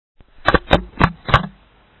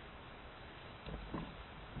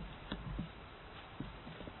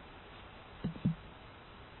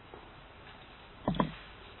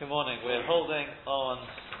morning. We're holding on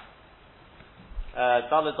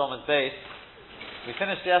Daled Amud Beis. We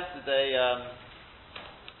finished yesterday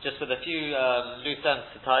just with a few loose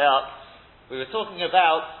ends to tie up. We were talking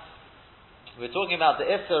about the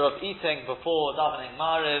iftar of eating before davening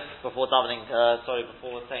Mariv, before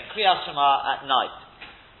saying Kriyas Shema at night.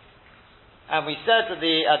 And we said at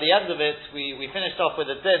the end of it, we finished off with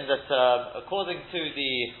a din that according to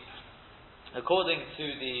the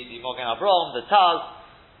Mogen Avraham, the Taz,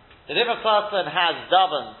 that if a person has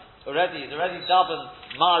davened already, he's already davened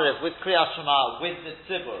Mariv with Kriyas Shema with the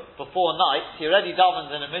Tzibur before night, he already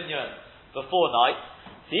davened in a minyan before night.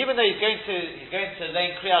 So even though he's going to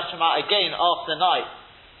lay Kriyas Shema again after night,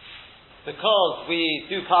 because we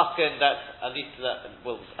do paskin that at least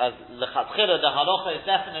as lechatchila the halacha is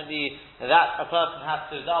definitely that a person has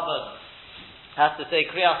to say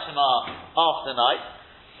Kriyas Shema after night.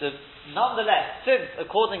 So nonetheless, since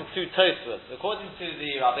according to Tosfos, according to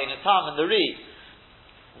the Rabbeinu Tam and the Ri,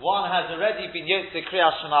 one has already been yotze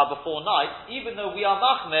Kriyas Shema before night, even though we are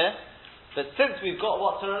machmir, but since we've got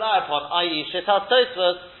what to rely upon, i.e. Shitas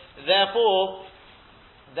Tosfos, therefore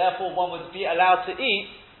one would be allowed to eat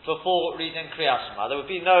before reading Kriyas Shema. There would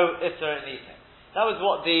be no Isra in eating. That was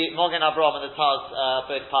what the Mogen Avraham and the Taz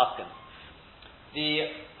both paskin.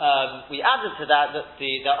 We added to that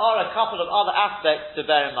there are a couple of other aspects to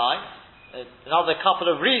bear in mind, another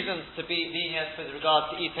couple of reasons to be lenient with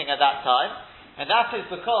regard to eating at that time, and that is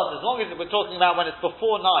because as long as we're talking about when it's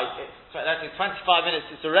before night, that's 25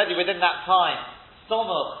 minutes, it's already within that time,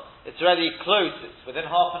 stomach, it's already close, it's within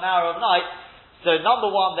half an hour of night. So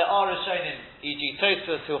number one, there are Rishonim, e.g.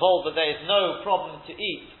 Tosfos, who hold that there is no problem to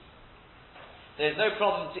eat. There is no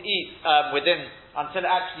problem to eat until it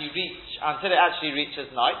actually reaches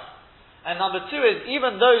night. And number two is,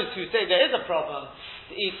 even those who say there is a problem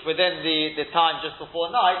to eat within the time just before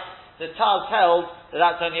night, the Taz held that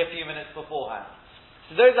that's only a few minutes beforehand.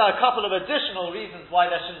 So those are a couple of additional reasons why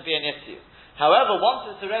there shouldn't be an issue. However, once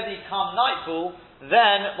it's already come nightfall,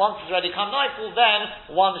 then one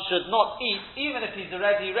should not eat, even if he's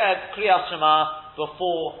already read Kriyas Shema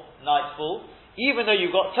before nightfall. Even though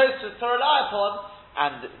you've got Tosfos to rely upon,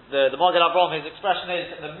 and the Mogen Avraham, his expression is,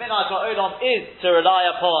 the Minhag HaOlam is to rely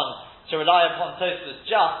upon Tosfos,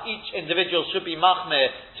 just each individual should be machmir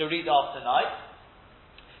to read after night.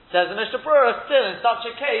 Says the Mishnah Berurah, still in such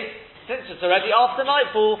a case, since it's already after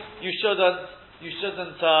nightfall, you shouldn't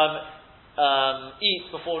eat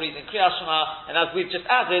before reading Kriyas Shema, and as we've just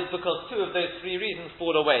added, because two of those three reasons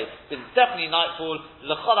fall away. It's definitely nightfall,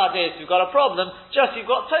 l'chol hadis, you've got a problem, just you've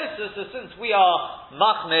got Tosfos, so since we are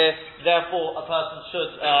machmir, therefore a person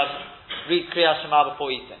should read Kriyas Shema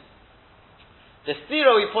before eating. The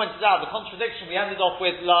stira we pointed out, the contradiction we ended off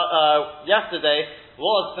with yesterday,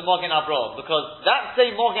 was the Mogen Avraham, because that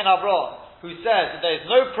same Mogen Avraham, who says that there is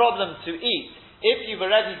no problem to eat if you've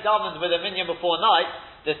already davened with a minyan before night,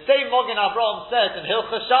 the same Mogen Avraham says in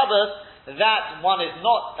Hilchos Shabbos that one is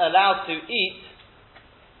not allowed to eat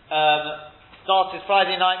start his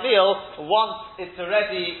Friday night meal once it's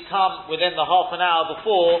already come within the half an hour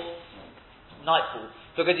before nightfall.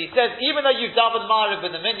 Because he says, even though you've davened Mariv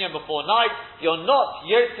with the minyan before night, you're not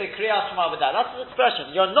yotze Kriyas Shema with that. That's his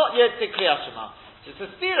expression. You're not yotze Kriyas Shema. So it's a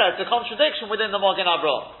stira, it's a contradiction within the Mogen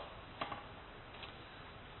Avraham.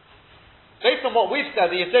 Based on what we've said,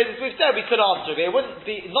 we could answer it. It wouldn't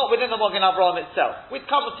be, not within the Mogen Avraham itself. We'd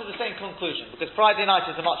come to the same conclusion, because Friday night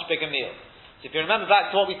is a much bigger meal. So if you remember back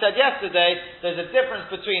to what we said yesterday, there's a difference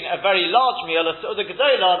between a very large meal, a Seudah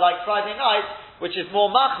Gedolah, like Friday night, which is more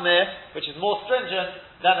machmir, which is more stringent,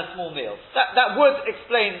 than a small meal. That would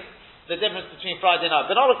explain the difference between Friday night,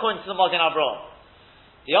 but not according to the Mogen Avraham.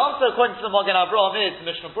 The answer according to the Mogen Avraham is, the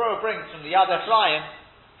Mishnah Berurah brings from the Yad Ephraim,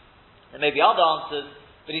 there may be other answers,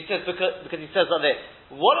 but he says, because he says like this,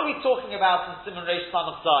 what are we talking about in Siman Reish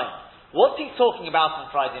Samach Zayin? What's he talking about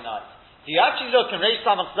on Friday night? If you actually look in Reish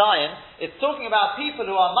Samach Zayin, it's talking about people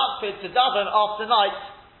who are makpid to daven after night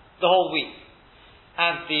the whole week.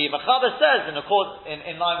 And the Mechaber says, in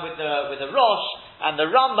line with the Rosh and the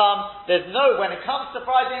Rambam, when it comes to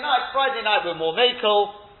Friday night we're more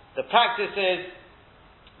makel. The practice is,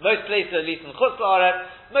 most places, at least in Chutz La'aretz,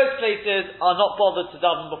 most places are not bothered to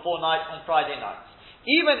daven before night on Friday night,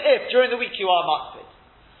 even if during the week you are makpid.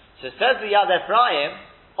 So says the Yad Ephraim,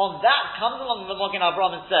 on that comes along the Mogen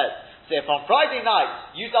Avraham and says, so if on Friday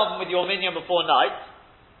night you daven with your minyan before night,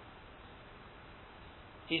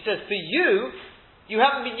 he says, for you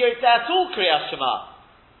haven't been yotze at all Kriyas Shema,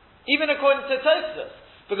 even according to Tosfos.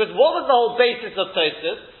 Because what was the whole basis of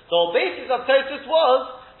Tosfos? The whole basis of Tosfos was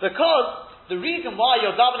because the reason why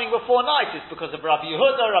you're davening before night is because of Rabbi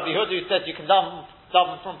Yehuda who said you can daven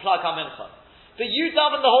from Plag HaMincha. but you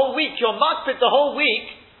daven the whole week, you're makpid the whole week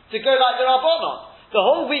to go like the Rabbanon. The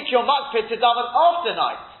whole week you're makpid to daven after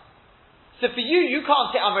night. So for you, you can't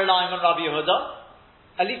say, I'm relying on Rabbi Yehuda,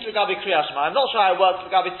 at least L'gabi Kriyas Shema. I'm not sure how it works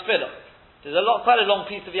L'gabi Tefillah. There's quite a long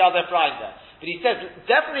piece of Yad Ephraim there. But he says,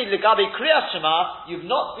 definitely L'gabi Kriyas Shema, you've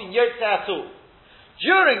not been Yotzei at all.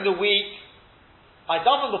 During the week, I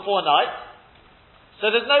daven before night, so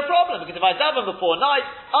there's no problem, because if I daven before night,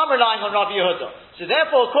 I'm relying on Rabbi Yehuda. So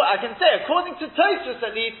therefore, I can say, according to Tosfos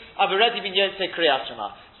at least, I've already been Yotzei Kriyas Shema.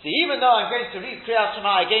 So even though I'm going to read Kriyas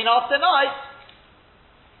Shema again after night,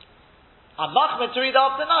 I'm machmir to read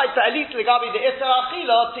after night, but at least L'gabi the Isser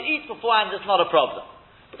Achila, to eat beforehand is not a problem.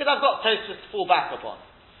 Because I've got Tosfos to fall back upon.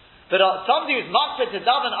 But somebody who's machmir to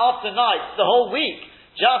daven after night the whole week,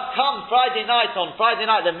 just come Friday night, on Friday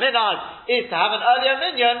night the minhag is to have an earlier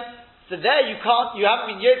minyan, so there you haven't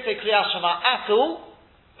been Yotzei Kriyas Shema at all,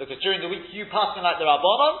 because during the week you pass like the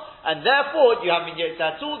Rabbanon, and therefore you haven't been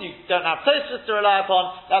Yotzei at all, you don't have Tosfos to rely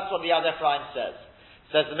upon. That's what the Yad Ephraim says.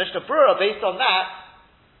 Says the Mishnah Berurah, based on that,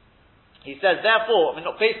 he says, therefore,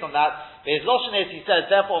 not based on that, but his Lashon is, he says,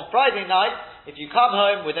 therefore on Friday night, if you come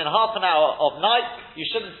home within half an hour of night, you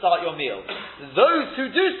shouldn't start your meal. Those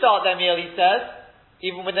who do start their meal, he says,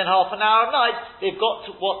 even within half an hour of night, they've got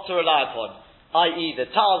what to rely upon, i.e. the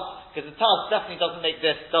Taz, because the Taz definitely doesn't make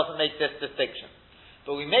this distinction.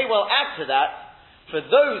 But we may well add to that, for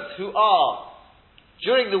those who are,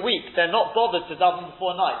 during the week, they're not bothered to daven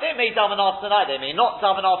before night. They may daven after night, they may not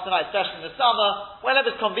daven after night, especially in the summer,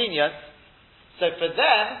 whenever it's convenient. So for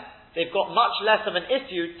them, they've got much less of an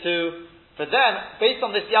issue for them, based on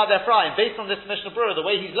this Yad Ephraim, based on this Mishnah Berurah, the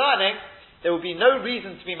way he's learning, there will be no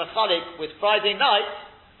reason to be machalik with Friday night,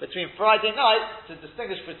 to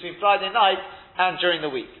distinguish between Friday night and during the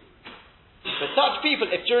week. For such people,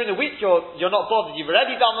 if during the week you're not bothered, you've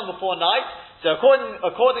already done them before night, so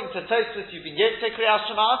according to Tosfos, you've been Yotzei Kriyas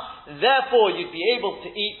Shema, therefore you'd be able to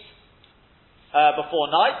eat before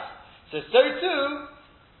night. So too,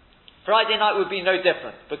 Friday night would be no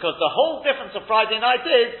different, because the whole difference of Friday night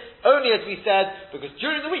is, only as we said, because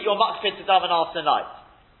during the week you're makpid to daven after night.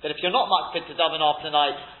 But if you're not makpid to daven after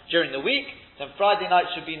night during the week, then Friday night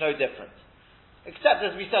should be no different. Except,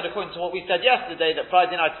 as we said, according to what we said yesterday, that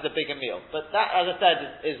Friday night is a bigger meal. But that, as I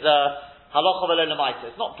said, is halacha v'lo l'maita.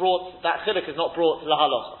 It's not brought, that chiluk is not brought to the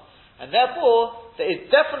halacha. And therefore, there is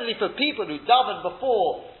definitely for people who daven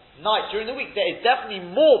before night during the week, there is definitely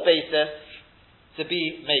more basis to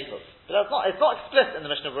be makeup. But it's not explicit in the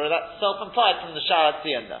Mishnah Berurah, that's self-implied from the Shara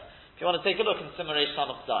Tzion there. If you want to take a look in Simon Reish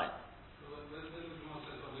Samach Zayin.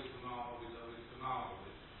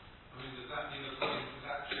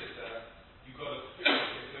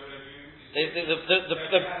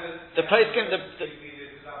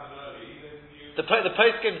 The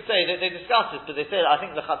poskim say that they discuss this, but they say that I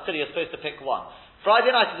think the Chatzili is supposed to pick one.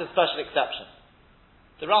 Friday night is a special exception.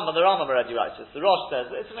 The Rambam already writes this. The Rosh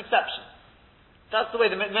says it's an exception. That's the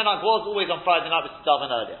way the minhag was always on Friday night, was to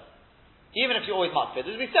daven earlier. Even if you're always makpid.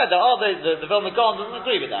 As we said, there are the Vilna Gaon doesn't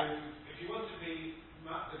agree with that. If you want to be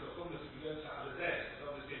makpid or chumras, if you go to other days,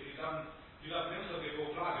 because obviously if you've done Mincha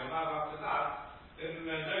before Friday, and after that, then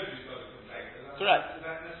nobody's got a complaint. Correct. Is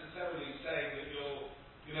that necessarily saying that you're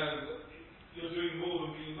doing more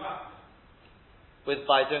than being makpid?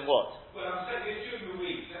 By doing what? Well, I'm saying if during the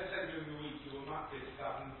week, let's say during the week you were makpid to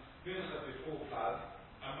daven Mincha before Friday,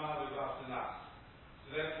 and Ma'ariv after that.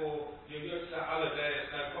 Therefore, you're going to other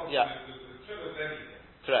days, no problem with the trill of anything.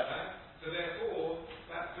 Correct. Right? So therefore,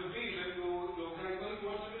 that could be that you're going, well, you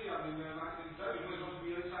want to be, like in Zoe, you want to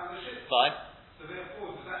be inside the ship. Fine. So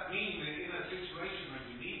therefore, does that mean that in a situation when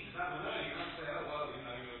you need to have an early, you can't say, oh, well, you're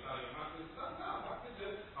makpid.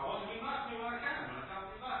 I want to be makpid when I can, when I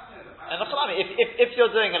can't be makpid. And if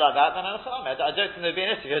you're doing it like that, then I don't think there'd be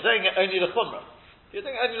an issue. If you're doing it only the chumrah. You're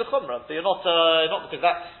doing it only the chumrah, so you're not because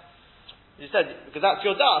that's, you said, because that's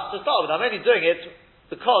your das to start with. I'm only doing it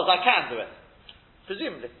because I can do it.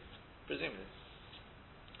 Presumably.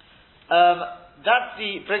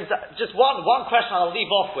 Brings just one question I'll leave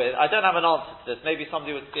off with. I don't have an answer to this. Maybe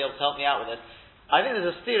somebody would be able to help me out with this. I think there's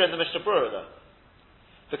a steer in the Mishnah Berurah though.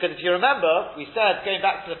 Because if you remember, we said, going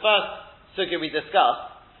back to the first sugya we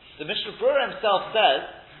discussed, the Mishnah Berurah himself says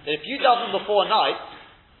that if you daven before night,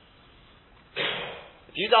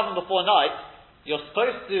 you're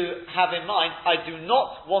supposed to have in mind, I do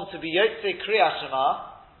not want to be Yotzei Kriyas Shema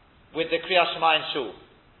with the Kriyas Shema in Shul.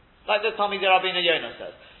 Like the Talmidei Rabbeinu Yonah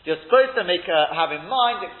says. You're supposed to have in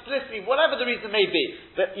mind explicitly, whatever the reason may be,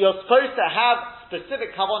 but you're supposed to have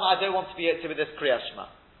specific kavanah, I don't want to be Yotzei with this Kriyas Shema.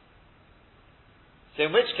 So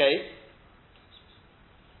in which case,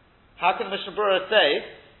 how can the Mishnah Berurah say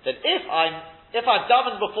that if I've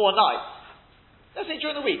davened before night, Let's say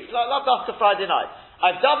during the week, like after Friday night.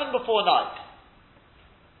 I've davened before night.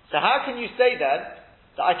 So how can you say then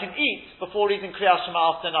that I can eat before reading Kriyas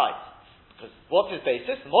Shema after night? Because what's his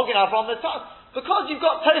basis? The Mogen Avraham the time. Because you've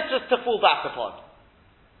got Tosfos to fall back upon.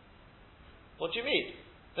 What do you mean?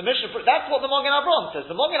 The Mishnah, that's what the Mogen Avraham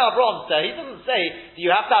says. The Mogen Avraham says, he doesn't say that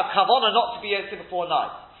you have to have kavanah not to be Yotze before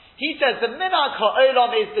night. He says the minhag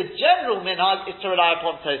ha'olam is the general minhag is to rely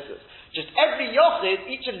upon Tosfos. Just every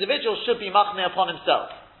yochid, each individual should be machmir upon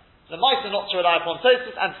himself. The mice are not to rely upon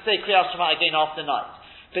Tosfos and to say Kriyas Shema again after night.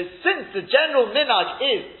 But since the general minhag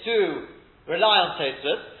is to rely on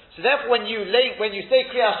Tosfos, so therefore when you say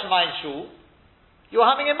Kriyas Shema in shul, you're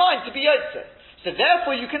having in mind to be Yotze. So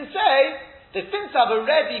therefore you can say that since I've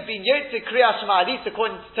already been Yotze Kriyas Shema, at least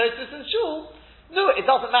according to Tosfos and shul, no, it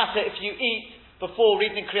doesn't matter if you eat before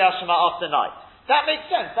reading Kriyas Shema after night. That makes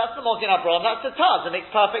sense. That's the Mogen Avraham. That's the Taz. It makes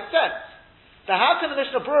perfect sense. So how can the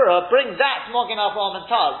Mishnah Berurah bring that Mogen Avraham and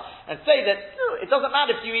Taz and say that no, it doesn't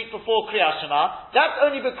matter if you eat before Kriyas Shema? That's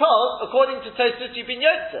only because, according to Tosfos, you've been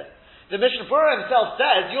Yotze. The Mishnah Berurah himself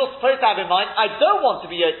says you're supposed to have in mind, I don't want to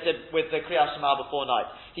be Yotze with the Kriyas Shema before night.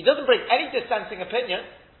 He doesn't bring any dissenting opinion.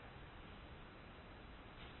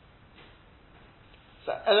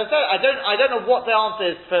 So, as I said, I don't know what the answer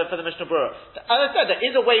is for the Mishnah Berurah. As I said, there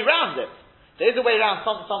is a way around it. There is a way around.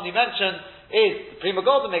 Somebody mentioned is the Pri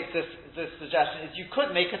Megadim makes this suggestion is you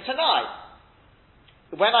could make a Tanai.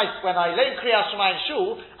 When I lay in Kriyas Shema in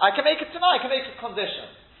shul, I can make a Tanai. I can make a condition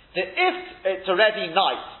that if it's already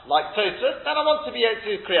night, like Tosfos, then I want to be able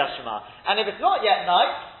to Kriyas Shema. And if it's not yet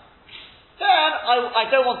night, then I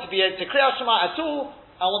don't want to be able to Kriyas Shema at all.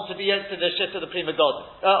 I want to be able to the shit of the Pri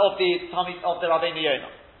Megadim of the Rabbeinu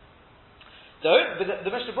Yonah. So, but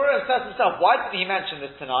the Mishnah Berurah says himself, why didn't he mention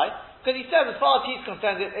this tonight? Because he says, as far as he's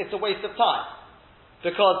concerned, it's a waste of time.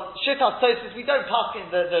 Because Shittas Tosfos, we don't pass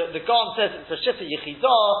in, the Gaon says it's a Shitta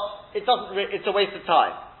Yechidah, it's a waste of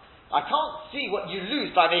time. I can't see what you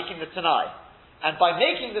lose by making the Tanai. And by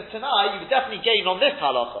making the Tanai, you would definitely gain on this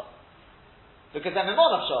halacha. Because then,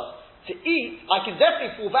 to eat, I can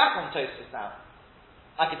definitely fall back on Tosfos now.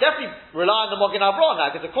 I could definitely rely on the Mogen Avraham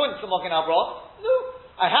now, because according to the Mogen Avraham, no,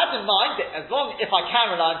 I had in mind that if I can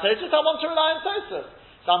rely on Tosfos, I want to rely on Tosfos.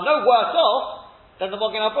 So I'm no worse off than the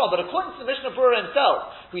Mogen Avraham. But according to the Mishnah Berurah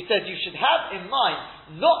himself, who says you should have in mind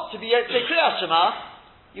not to be able to say Kriyas Shema,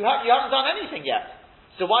 you haven't done anything yet.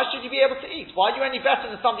 So why should you be able to eat? Why are you any better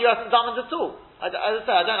than somebody who hasn't done it at all? As I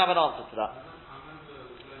say, I don't have an answer to that.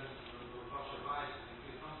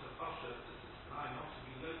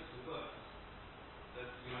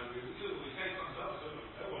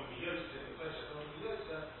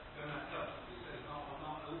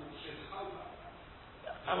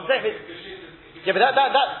 I'm saying, that's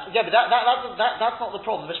not the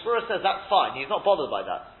problem. The Mishnah Berurah says that's fine. He's not bothered by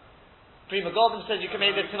that. Pri Megadim says you can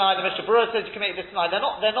make this tonight. The Mishnah Berurah says you can make this tonight. They're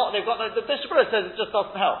not. They've got no. The Mishnah Berurah says it just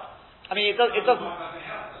doesn't help. I mean, it doesn't.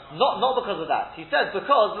 Not because of that. He says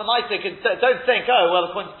because the Maisa don't think. Oh well,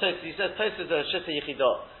 according to Tosfos, he says Tosfos is a Shitta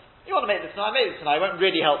Yechidah. You want to make this tonight? Make this tonight. It won't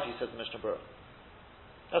really help you, says the Mishnah Berurah.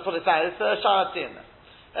 That's what it's saying. It's Sharat in there.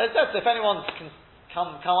 It says if anyone can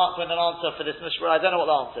come up with an answer for this Mishnah Berurah, I don't know what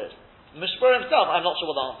the answer is. The Mishnah Berurah himself, I'm not sure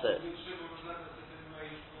what the answer is.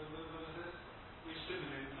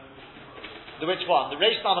 The which one? The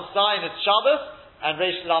Reish Lamed Zayin is Shabbos, and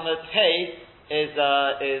Reish Lamed Hey is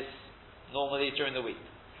normally during the week.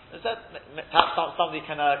 Perhaps somebody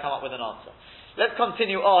can come up with an answer. Let's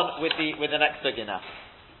continue on with the next sugya now.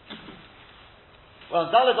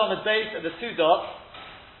 Well, Daled Amud Beis at the two dots,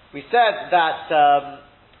 we said that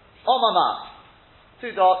Omama,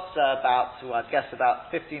 two dots,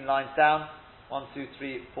 about 15 lines down. 1, 2,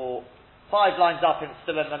 3, 4, 5 lines up, and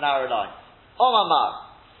still in the narrow line. Omama.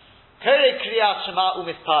 Kere Kriyas Shema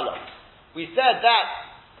Umispalo. We said that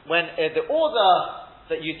when the order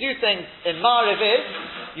that you do things in Ma'ariv is,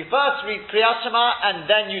 you first read Kriyas Shema and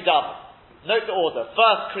then you daven. Note the order.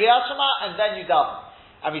 First Kriyas Shema and then you daven.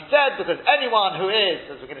 And we said because anyone who is,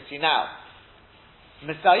 as we're going to see now,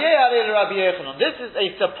 Misayeh Alei Rabbi Yochanan, this is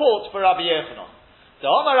a support for Rabbi Yochanan. The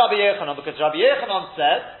Omar Rabbi Yochanan, because Rabbi Yochanan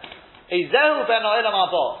said, Ezehu ben Olam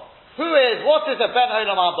Haba. What is a ben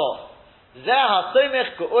Olam Haba? That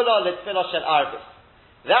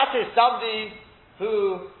is somebody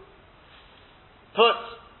who puts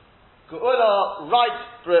Geula right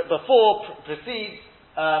before, precedes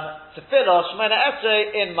Tefillah Shemona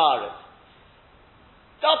Esrei in Ma'ariv.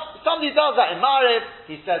 Somebody does that in Ma'ariv.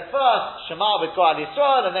 He said first Shema with Goal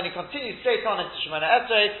Yisrael, and then he continues straight on into Shemona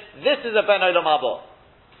Esrei. This is a Ben Olam Haba.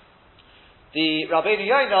 The Rabbeinu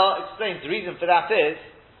Yonah explains the reason for that is,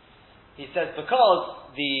 he says because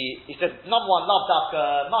he said number one, lav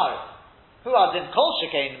dafka Ma'ariv. Who are in Kol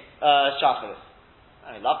Shekain Shacharis?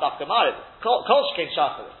 I mean, love Dafka Marid. Kol Shekain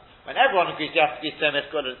Shacharis. When everyone agrees you have to be Tzemech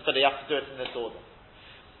Geula, so you have to do it in this order.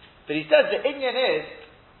 But he says the Inyan is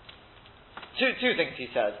two things. He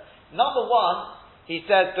says number one, he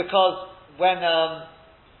says because when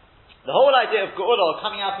the whole idea of Geula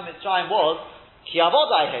coming out from Mitzrayim was Ki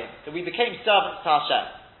Avodai, that we became servants to Hashem.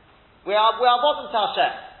 We are avodim to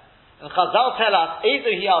Hashem. And Chazal tell us, Ezu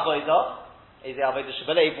hi avodah, Ezu avodah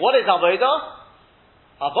shebelev. What is avodah?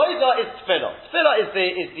 Avodah is tefillah. Tefillah is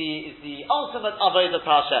the ultimate avodah to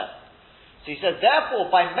Hashem. So he says, therefore,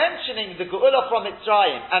 by mentioning the Geula from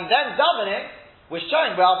Mitzrayim and then davening, we're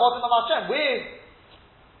showing we're avodim of Hashem. We're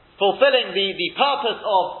fulfilling the purpose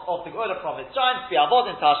of the Geula from Mitzrayim, to be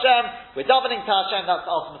avodim to Hashem. We're davening to Hashem. That's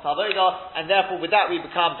the ultimate avodah, and therefore, with that, we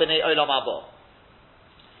become bnei olam haba.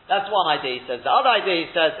 That's one idea, he says. The other idea,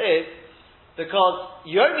 he says, is because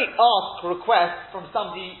you only ask requests from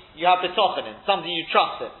somebody you have betochen in, somebody you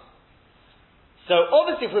trust in. So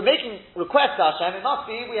obviously if we're making requests to Hashem, it must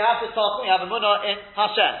be we have betochen, we have emunah in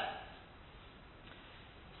Hashem.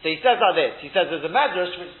 So he says like this, he says there's a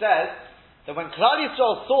medrash which says that when Klal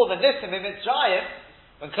Yisrael saw the Nisim in Mitzrayim,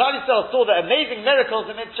 when Klal Yisrael saw the amazing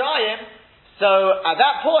miracles in Mitzrayim, so at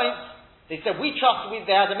that point, they said,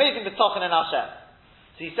 they had amazing betochen in Hashem.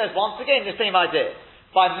 So he says, once again, the same idea.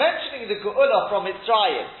 By mentioning the Geula from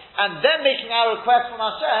Mitzrayim and then making our request from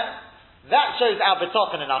Hashem, that shows our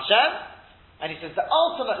betochen in Hashem. And he says the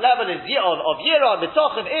ultimate level is of Yirah,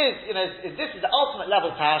 betochen is this is the ultimate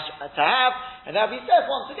level to have. And now he says,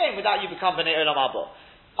 once again, without you become bnei olam haba.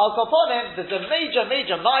 Al Kaponim, there's a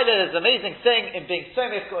major mile, there's an amazing thing in being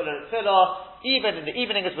Somech Geula Tefillah, even in the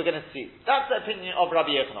evening as we're going to see. That's the opinion of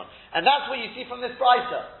Rabbi Yochanan. And that's what you see from this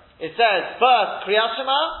Brisa. It says first Kriyat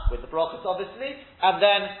Shema with the brachos obviously, and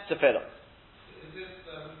then Tefillah. Is this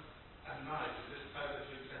at night? Is this how that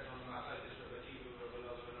you accept on the Masai is Rabbi Akiva or Rabbi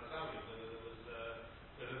Elazar ben Azariah?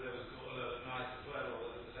 Whether there was Geula at night as well, or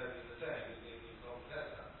whether it was early in the day? You can't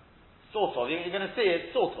test that. Sort of. You're going to see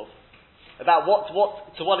it sort of about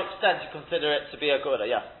to what extent you consider it to be a Geula.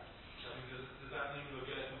 Yeah. Does that mean we're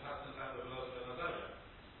getting compassion out of Rabbi Elazar ben Azariah?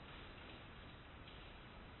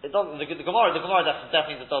 It doesn't. The Gemara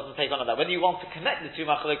definitely doesn't take on that. Whether you want to connect the two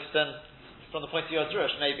machlokes, then from the point of view of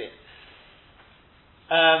Drush, maybe.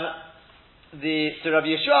 So Rabbi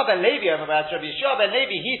Yeshua ben Levi,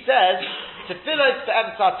 he says tefillos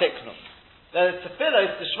be'emtzah tiknu. The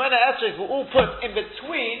tefillos, the Shemona Esrei, were all put in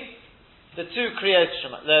between the two Kriyat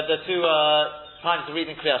Shema, the two times of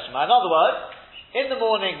reading Kriyat Shema. In other words, in the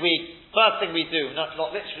morning first thing we do, not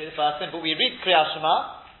literally the first thing, but we read Kriyat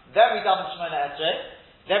Shema, then we daven Shemona Esrei.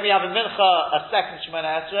 Then we have in Mincha a second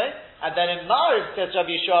Shemona Esrei, and then in Maariv says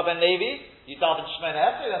Rabbi Yeshua ben Levi, you daven Shemona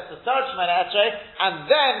Esrei, that's the third Shemona Esrei, and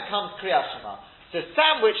then comes Kriyat Shema. So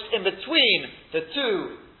sandwiched in between the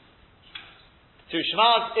two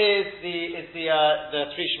Shema's is the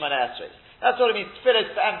three Shemona Esreis. That's what it means.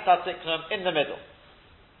 Tefillos be'emtzah tiknum in the middle.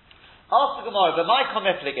 Ask the Gemara, b'may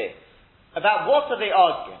komiflige, about what are they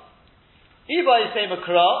arguing? Either you say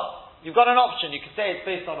Makra, you've got an option. You can say it's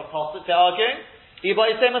based on a pasuk they're arguing.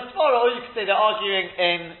 Either you say Masvara, or you can say they're arguing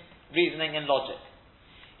in reasoning and logic.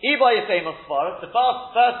 Either you say Masvara. So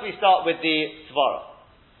first we start with the Svara.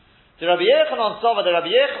 The Rabbi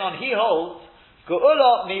Yochanan, he holds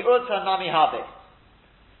Geula mi'urta nami habe.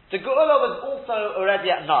 The Geula was also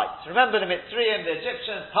already at night. Remember the Mitzrayim, the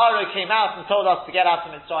Egyptians, Paro came out and told us to get out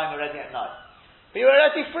of Mitzrayim already at night. We were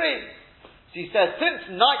already free. So he says,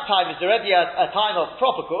 since night time is already a time of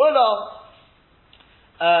proper Geula,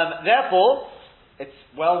 therefore, it's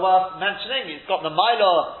well worth mentioning, it's got the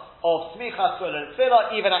Mila of Smichas Geula and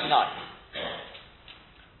Tefillah even at night.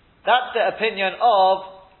 That's the opinion of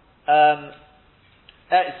Rabbi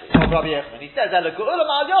Yochanan. He says,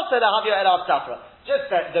 just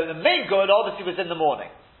that the main Geula obviously was in the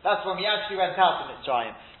morning. That's when we actually went out of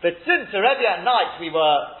Mitzrayim. But since already at night we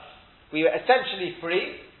were essentially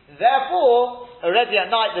free, therefore, already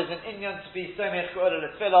at night there's an inyan to be Somech Geula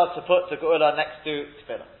L'Tefillah, to put the Geula next to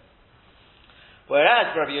Tefillah.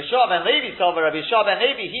 Whereas Rabbi Yeshua ben Levi,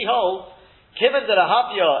 he holds, Kiven de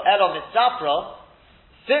Lahavya Elo Mitzapra,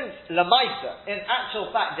 since Lamaisa, in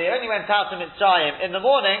actual fact, they only went out to Mitzrayim in the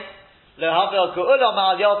morning, Lahavya Geula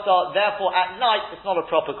Ma'al Yotza, therefore at night it's not a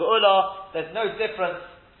proper Geula, there's no difference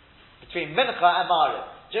between Mincha and Maariv.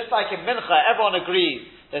 Just like in Mincha, everyone agrees,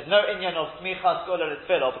 there's no inyan of Smichas Geula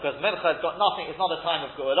L'Tefillah, because Mincha has got nothing, it's not a time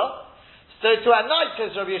of Geula. So to at night,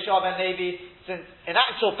 says Rabbi Yeshua ben Levi, since in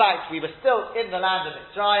actual fact we were still in the land of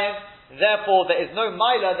Mitzrayim, therefore there is no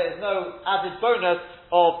Mila, there is no added bonus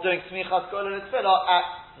of doing Smichas Geula L'Tefillah at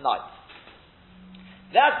night.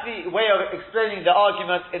 That's the way of explaining the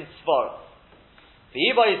argument in Svara.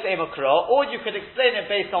 Or you could explain it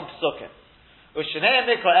based on Pesukim.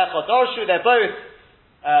 They're both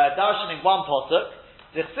darshaning one pasuk.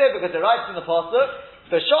 Because it writes in the pasuk,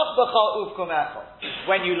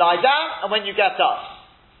 when you lie down and when you get up.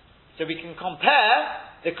 So we can compare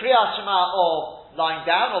the Kriyas Shema of lying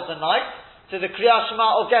down of the night to the Kriyas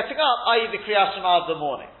Shema of getting up, i.e. the Kriyas Shema of the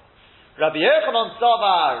morning. Rabbi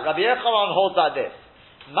Yochanan holds like this.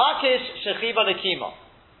 Makish shechiva lekima.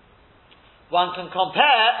 One can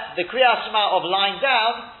compare the Kriyas Shema of lying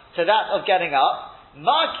down to that of getting up.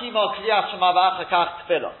 Makima Kriyas Shema v'achakach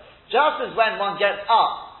tefillah. Just as when one gets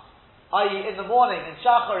up, i.e. in the morning, in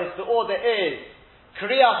Shachar, the order is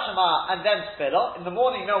Kriyas Shema and then tefillah. In the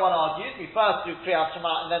morning, no one argues. We first do Kriyas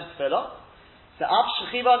Shema and then tefillah. So Ab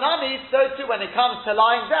Shechiva Nami, so too when it comes to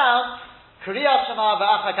lying down, Kriyas Shema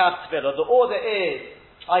v'achakach tefillah. The order is,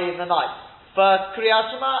 i.e. in the night, first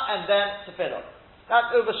Kriyas Shema and then tefillah.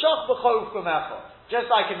 That's over Shach b'chol ufkumecha. Just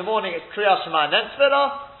like in the morning it's Kriyas Shema and then tefillah,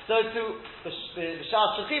 so too the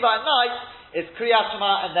Shach Shechiva at night is Kriyas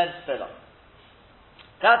Shema and then tefillah.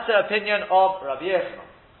 That's the opinion of Rabbi Yochanan.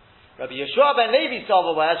 Rabbi Yeshua ben Levi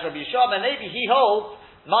whereas Rabbi Yeshua ben Levi, he holds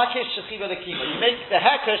Makish Shechiva Lekima. You make the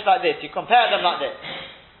Hekesh like this, you compare them like this.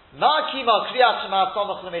 Makima Kriyas Shema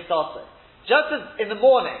Samach L'Meitase. Just as in the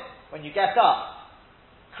morning, when you get up,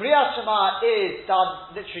 Kriyas Shema is done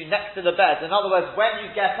literally next to the bed. In other words, when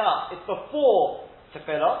you get up, it's before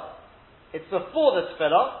tefillah. It's before the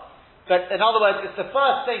tefillah. But in other words, it's the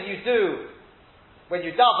first thing you do when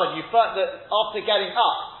you daven. After getting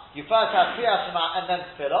up, you first have Kriyas Shema and then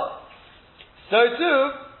tefillah. So too,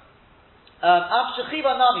 Av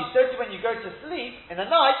Shechiva Nami. So too, when you go to sleep in the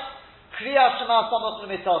night, Kriyas Shema Samach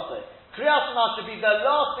L'Mitzaseh. Kriyas Shema should be the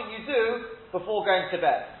last thing you do before going to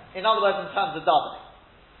bed. In other words, in terms of davening.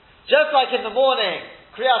 Just like in the morning,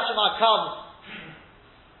 Kriyas Shema comes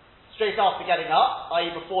straight after getting up,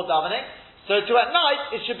 i.e. before davening. So too at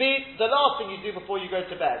night, it should be the last thing you do before you go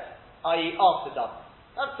to bed, i.e. after davening.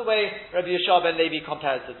 That's the way Rabbi Yeshua ben Levi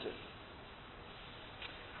compares the two.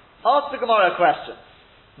 Ask the Gemara a question.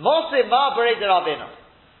 Moshe ma berei de Ravina.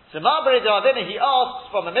 So ma berei de Ravina, he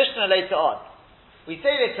asks from a Mishnah later on. We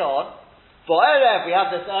say later on, Bo'erev, we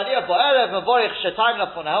have this earlier, Bo'erev mevorich shetayim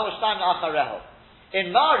lafoneho, shetayim la'achareho.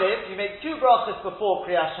 In Mariv, you make 2 brachas before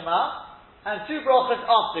Kriyas Shema and 2 brachas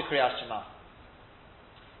after Kriyas Shema.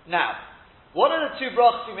 Now, what are the 2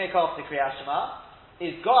 brachas we make after Kriyas Shema?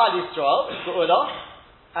 Is Go'al Yisrael, Ge'ula,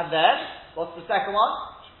 and then, what's the second one?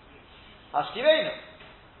 Hashkivenu.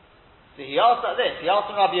 So he asked like this, he asked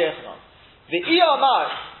from Rabbi Yochanan. The Iyamar,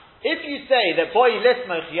 if you say that Boi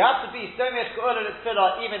Lismoch, you have to be Somech Ge'ula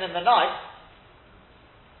L'Tfilah even in the night,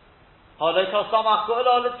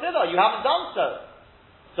 you haven't done so.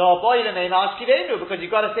 So boy the name Hashkivenu, because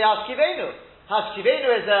you've got to say Hashkivenu.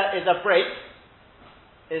 Hashkivenu is a break,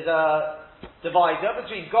 is a divider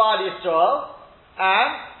between Go'al Yisrael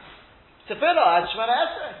and Tefillah and Shemona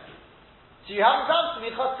Esrei. So you haven't done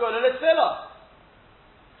Smichas Ge'ula L'Tfilah.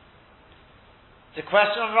 It's a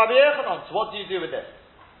question on Rabbi Yochanan. So what do you do with this?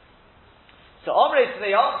 So Omrei, so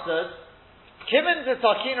they answered, Kimin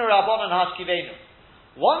Tzakinu Rabbanon Hashkivenu.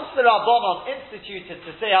 Once the Rabbanon instituted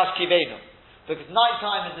to say Hashkivenu, because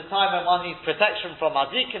nighttime is the time when one needs protection from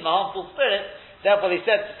Mazik and the harmful spirit, therefore they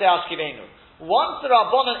said to say Hashkivenu. Once the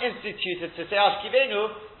Rabbanon instituted to say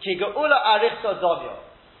Hashkivenu, Ki Ge'ula Arichta Donyo.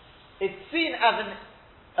 It's seen as an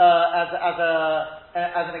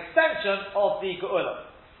extension of the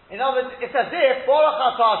Ge'ula. In other words, it's as if Baruch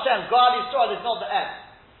Atah Hashem, Go'al Yisrael is not the end.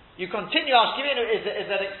 You continue Hashkivenu is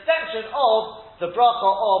an extension of the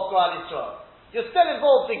bracha of Go'al Yisrael. You're still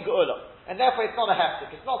involved in Ge'ula, and therefore it's not a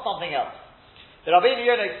heftik, it's not something else. The Rabbeinu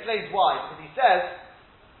Yonah explains why, because he says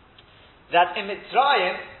that in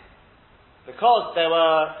Mitzrayim, because there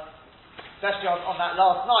were, especially on that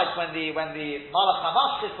last night when the Malach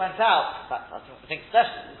HaMashkis went out, in fact, I think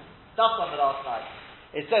especially stuff on the last night,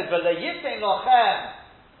 it says, "V'le yitin lochem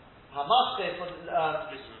HaMashkis,"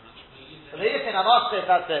 "V'le yitin HaMashkis,"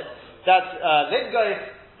 that's it, that's lingo,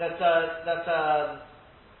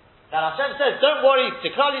 that Hashem says, don't worry, to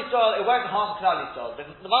Klal Yisrael, it won't harm Klal Yisrael. The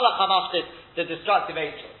Malach HaMashkis, the destructive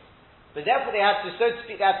angel. But therefore they had to, so to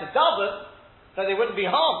speak, they had to daven, so they wouldn't be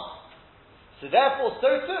harmed. So therefore,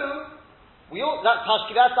 so too, that's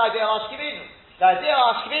the idea of Hashkivenu. The idea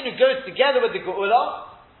of Hashkivenu goes together with the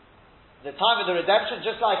Ge'ula, the time of the redemption,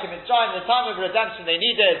 just like in Mitzrayim, the time of redemption, they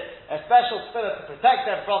needed a special spirit to protect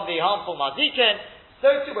them from the harmful Mazikin. So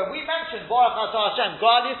too, when we mention Baruch Atah Hashem,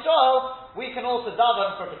 Go'al Yisrael, we can also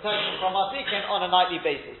daven for protection from Mazikin on a nightly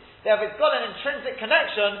basis. Therefore, it's got an intrinsic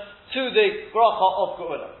connection to the bracha of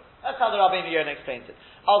Ge'ula. That's how the Rabbeinu Yonah explains it.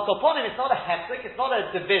 Al Kaponim, it's not a heftik, it's not a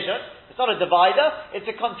division. It's not a divider, it's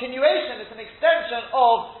a continuation, it's an extension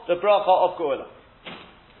of the bracha of Geula.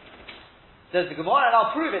 Says the Gemara, and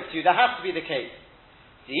I'll prove it to you, that has to be the case.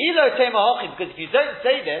 Because if you don't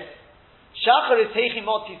say this, Shacharis heichi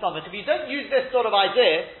motzi samech, if you don't use this sort of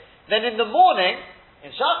idea, then in the morning,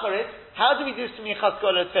 in Shacharis, how do we do Smichas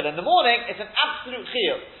Geula Tefillah? In the morning, it's an absolute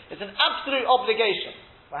chiyuv. It's an absolute obligation.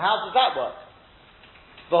 Well, how does that work?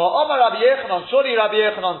 Rabbi Yochanan, surely Rabbi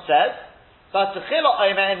Yochanan says,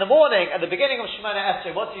 in the morning, at the beginning of Shemona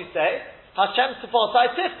Esrei, what do you say? Hashem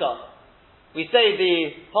Tzefasai Tiftach. We say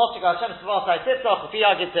the Pasuk Hashem Tzefasai Tiftach, Ufi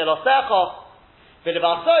Yagid Telosecha. And at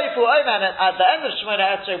the end of Shemona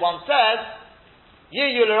Esrei, one says,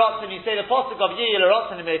 Yiyu L'Rotzen, you say the Pasuk of Yiyu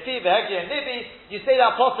L'Rotzen in Mefi, V'Hegi and Nibi, you say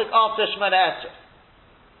that Pasuk after Shemona Esrei.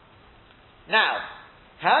 Now,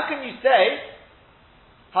 how can you say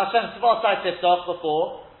Hashem Tzefasai Tiftach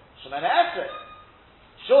before Shemona Esrei?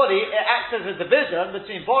 Surely it acts as a division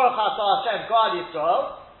between Baruch Atah Hashem Goal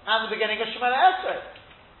Yisrael and the beginning of Shemona Esrei.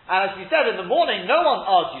 And as we said, in the morning no one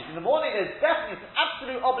argues. In the morning there's definitely an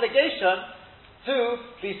absolute obligation to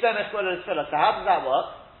be Semech Geula Tefillah. So how does that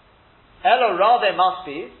work? Elo Rave must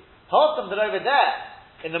be Hotam that over there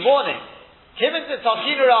in the morning. Kivin to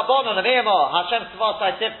Tachinu Rabbanon and Eimah Hashem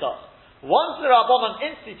Tzefasai Tiftach. Once the Rabbanon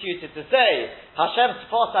instituted to say Hashem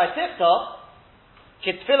Tzefasai Tiftach,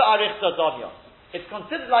 Kitfila Arichta Domyos. It's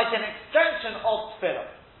considered like an extension of Tefillah.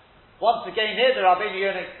 Once again here, the Rabbeinu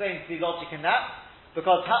Yonah explains the logic in that,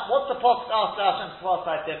 because what's the pasuk after Hashem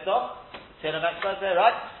Tzefasai Tiftach? Tefillah expert there,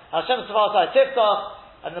 right? Hashem Tzefasai Tiftach,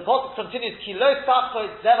 and the pasuk continues, Ki lo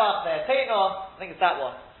tachod zevach ve'eteino, I think it's that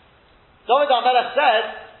one. David HaMelech says,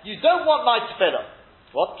 you don't want my Tefillah.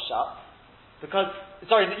 What? Pshat. Because,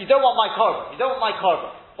 you don't want my korban. You don't want my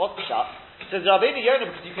korban. What's Pshat? Says Rabbeinu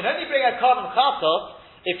Yonah, because you can only bring a korban chatos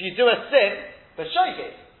if you do a sin,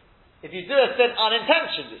 if you do a sin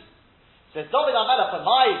unintentionally. Says David HaMelech,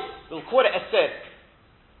 we'll call it a sin,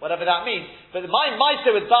 whatever that means. But my Maisa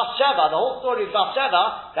with Bathsheba, the whole story with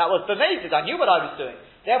Bathsheba, that was bemazed. I knew what I was doing.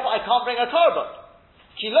 Therefore, I can't bring a korban.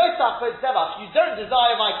 You don't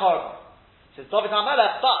desire my korban. Says David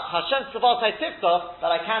HaMelech, but Hashem Tzefasai Tiftach, that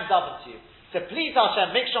I can daven to you. So please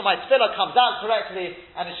Hashem, make sure my tefillah comes out correctly,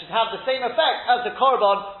 and it should have the same effect as the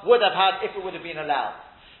korban would have had if it would have been allowed.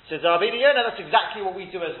 Says Rabbeinu Yonah, that's exactly what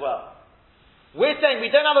we do as well. We're saying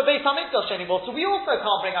we don't have a Beis HaMikdash anymore, so we also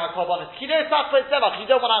can't bring our korbanos. You don't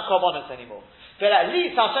want our korbanos anymore. But at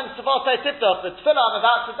least Hashem Tzefasai Tiftach, the tefillah I'm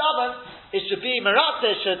about to daven, it should be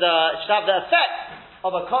merateh, should have the effect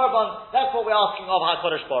of a korban. That's what we're asking of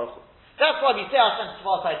HaKadosh Baruch Hu. That's why we say Hashem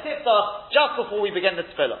Tzefasai Tiftach just before we begin the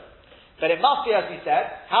tefillah. But it must be, as we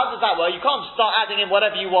said, how does that work? You can't just start adding in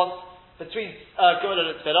whatever you want between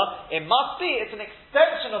Geula and Tefillah. It must be, it's an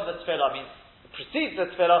extension of the Tefillah. I mean, it precedes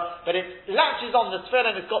the Tefillah, but it latches on the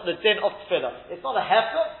Tefillah and it's got the din of Tefillah. It's not a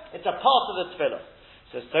hefker, it's a part of the Tefillah.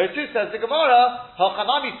 So too says the Gemara,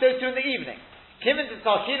 Hachanami, so too in the evening.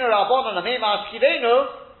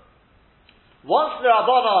 Once the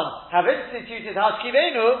Rabbanon have instituted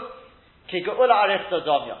Hashkivenu, Ki Geula Arifta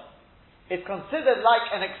Domya. It's considered like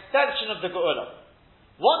an extension of the Geula.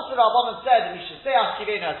 Once the Rabbanon said that we should say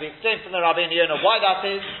Hashkivenu, as we explained from the Rabbeinu Yonah why that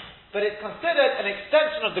is, but it's considered an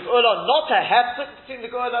extension of the Geula, not a hefzer between the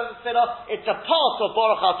Geula and the Tefillah. It's a part of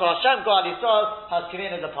Baruch Atah Hashem Goal Yisrael.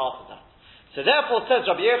 Hashkivenu is a part of that. So therefore, says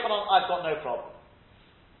Rabbi Yochanan, I've got no problem.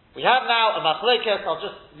 We have now a machlekes. I'll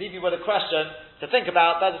just leave you with a question to think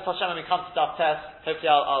about. Bezos Hashem, when we come to Daf Tes, hopefully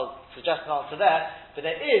I'll suggest an answer there. But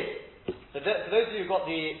there is, for those of you who've got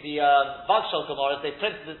the Bagshal Gemaras, they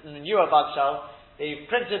printed it in the newer Bagshal. They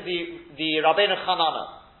printed the Rabbeinu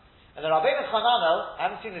Chananel. And the Rabbeinu Chananel,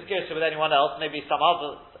 I haven't seen this Girsa with anyone else, maybe some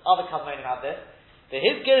other Kazmanim have this, but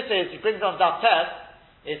his Girsa is, he brings on Daf Tes,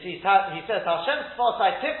 he says, Hashem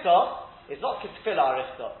Tzefasai Tiftach is not Kitfila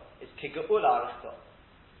Arichta, it's Kiga'ula Arichta.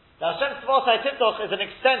 The Hashem Tzefasai Tiftach is an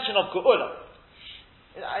extension of Geula.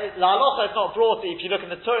 La halacha is not brought, if you look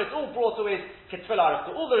in the Torah, it's all brought with Kitfila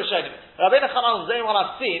Arichta, all the Rishonim. Rabbeinu Chananel is the only one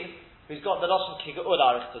I've seen who's got the Lashon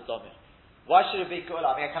Kiga'ula Arichta Domir. Why should it be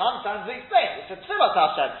Geula? I mean, I can understand as we explained. It's a tefillah to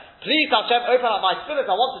Hashem. Please, Hashem, open up my tefillah.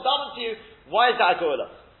 I want to daven to you. Why is that a Geula?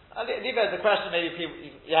 I'll leave it as a question. Maybe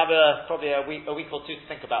you have probably a week or two to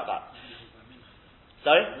think about that.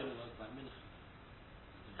 Sorry?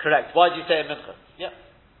 Correct. Why do you say a mincha? Yeah.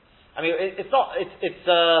 I mean, it's not.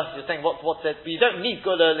 You're saying what's it? But you don't need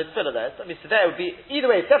Geula tefillah there. I mean, so there would be either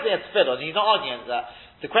way. It's definitely a tefillah. And he's not arguing that.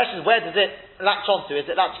 The question is, where does it latch onto? Is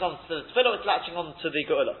it latching onto the tefillah or is it latching onto the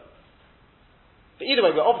Geula? But either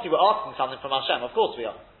way, we're asking something from Hashem. Of course we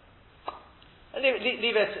are. And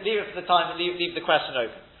leave it for the time. Leave the question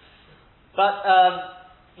open. But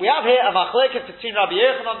we have here a machlekes between Rabbi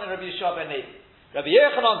Yochanan and Rabbi Yeshua ben Levi. Rabbi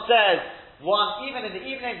Yochanan says, even in the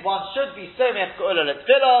evening, one should be Somech Geula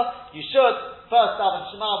L'Tfilah. You should first daven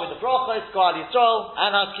Shema with the brachos, go al Yisrael, and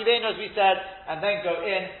as Kivenu, as we said, and then go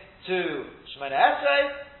in to Shemona Esrei.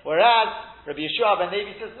 Whereas Rabbi Yeshua ben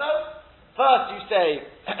Levi says, no, first you say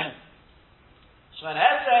Shemona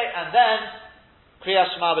Esrei, and then Kriyas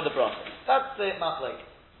Shema with the brachos. That's the machlekes.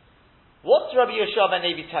 What's Rabbi Yeshua ben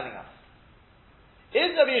Levi telling us?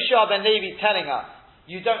 Is Rabbi Yeshua ben Levi telling us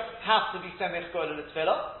you don't have to be Somech Geula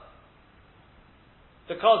L'Tfilah?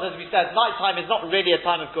 Because, as we said, night time is not really a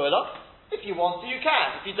time of Geula. If you want to, you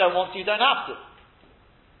can. If you don't want to, you don't have to.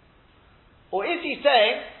 Or is he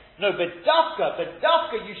saying, no, but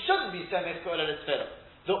dafka, you shouldn't be Somech Geula L'Tfilah.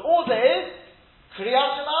 The order is,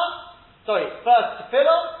 Kriyas Shema, first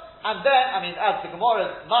Tefillah, and then, as the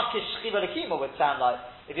Gemara's Makish Shchiva L'Kima would sound like,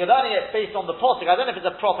 if you're learning it based on the Posuk, I don't know if it's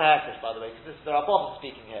a proper haircut, by the way, because this is the Rabbanan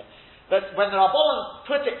speaking here. But when the Rabbanan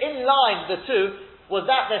put it in line, the two, was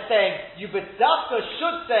that they're saying, you b'dafka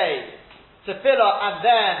should say Tefillah and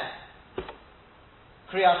then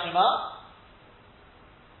Kriyas Shema.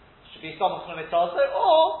 Should be Somech L'Mitzvah,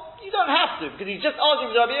 or you don't have to, because he's just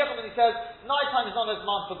arguing with Rabbi Yochanan and he says, night time is not as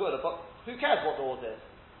man for good, but who cares what the order is?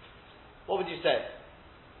 What would you say?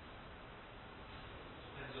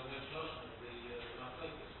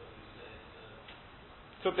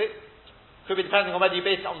 Could be depending on whether you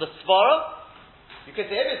base it on the Svara. You could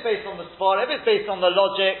say if it's based on the Svara, if it's based on the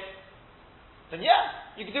logic, then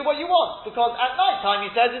yeah, you can do what you want, because at night time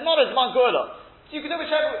he says it's not as man Geula. So you can do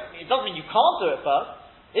whichever. It doesn't mean you can't do it first.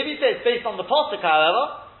 If he says it's based on the Posuk,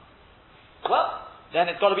 however, well, then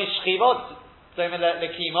it's got to be Shchiva,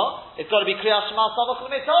 Lekima, it's got to be Kriyas Shema Somech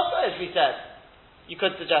L'Mitzvah, as we said. You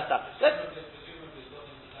could suggest that.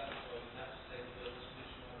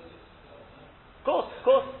 Of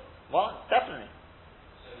course. Well, definitely.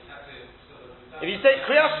 If you say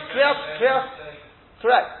Kriyas,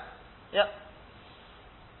 correct. Yeah.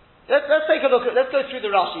 Let's take a look let's go through the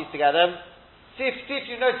Rashis together. See if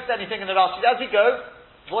you noticed anything in the Rashis as we go.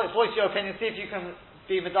 Voice your opinion, see if you can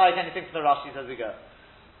be medayik anything from the Rashis as we go.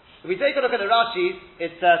 If we take a look at the Rashis,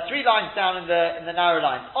 it's 3 lines down in the narrow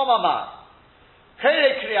lines. Omamar.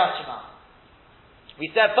 Kere Kriyas Shema. We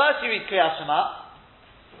said first you read Kriyas Shema.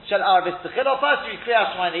 Shel Arvis T'chilo. First you read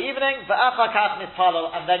Kriyas Shema in the evening, V'achar kach Mispalel,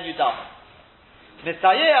 and then you daven.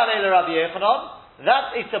 Misayeh alei Rabbi Yochanan.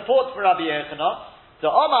 That's a support for Rabbi Yochanan. The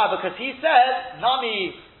Omar, because he said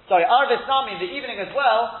Arvis Nami in the evening as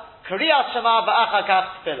well. Kriyas Shema v'achar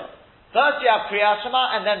kach T'chilo. First you have Kriyas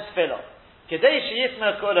Shema and then T'chilo. Kedei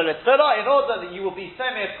sheyismech Geula L'Tfilah. In order that you will be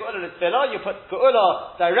Somech Geula L'Tfilah, you put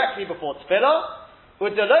Geula directly before T'chilo.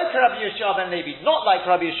 U'delok Rabbi Yeshua ben Levi, not like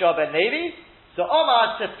Rabbi Yeshua ben Levi. So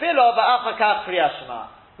Omar Tefillah v'achar kach Kriyas Shema,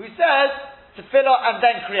 who says Tefillah and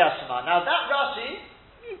then Kriyas Shema. Now that Rashi,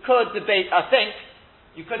 you could debate. I think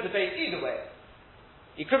you could debate either way.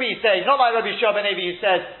 You could be saying not like Rabbi Yeshua ben Levi, who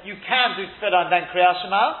says you can do Tefillah and then Kriyas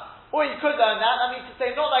Shema, or you could learn that. To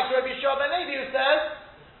say not like Rabbi Yeshua ben Levi, who says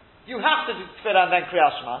you have to do Tefillah and then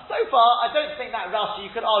Kriyas Shema. So far, I don't think that Rashi.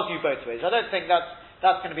 You could argue both ways. I don't think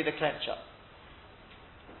that's going to be the clincher.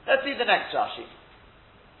 Let's see the next Rashi.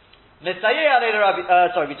 We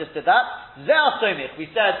just did that. We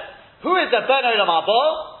said, who is the Ben Olam Haba?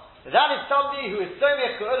 That is somebody who is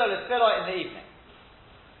Somech Geula L'Tfilah in the evening.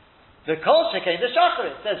 The Kol Shekain the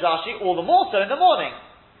Shacharit, says Rashi, all the more so in the morning.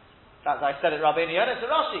 As I said it, Rabbeinu Yonah to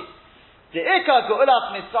Rashi. The Ikar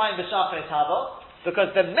Geulat Mitzrayim B'Shacharit Haba,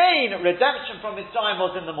 because the main redemption from Mitzrayim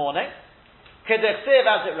was in the morning. Kedechsev,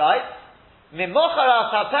 as it writes, Mimocharas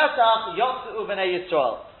HaPesach Yotzu B'nei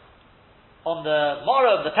Yisrael. On the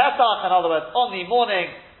morrow of the Pesach, in other words, on the morning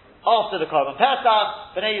after the Korban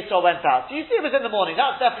Pesach, Bnei Yisrael went out. So you see it was in the morning,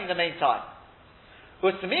 that's definitely the main time.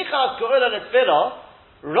 U'tzmichas Geula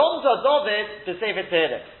L'Tfilah, Romza David B'Sefer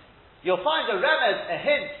Tehillim. You'll find a remez, a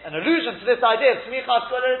hint, an allusion to this idea of Tzmichas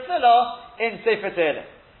Geula L'Tfilah in Sefer Tehillim.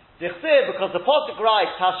 Because the Pasuk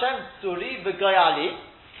writes, Hashem Tzuri V'Goyali,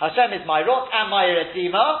 Hashem is my rock and my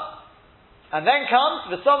redeemer, and then comes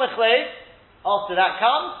V'Somech Lev, after that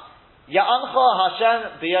comes Ya'ancha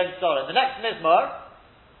Hashem b'yom tzara. The next mizmor,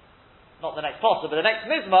 not the next pasuk, but the next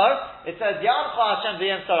mizmor, it says Ya'ancha Hashem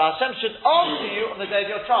b'yom tzara. Hashem should answer you on the day of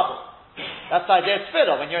your trouble. That's the idea of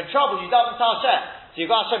tefillah. When you're in trouble, you daven to Hashem. So you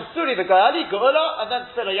got Hashem Tzuri v'Goyali, Geula, and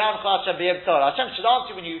then tefillah Ya'ancha Hashem b'yom tzara. Hashem should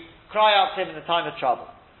answer you when you cry out to Him in the time of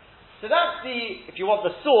trouble. So that's if you want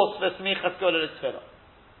the source for Smichas Geula L'Tfilah.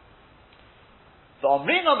 The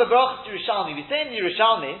Omrin on the Brachas Yerushalmi, we say in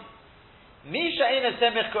Yerushalmi,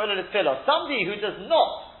 somebody who does not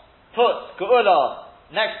put Geula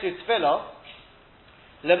next to Tefillah,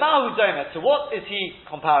 Lemahu Doma, to what is he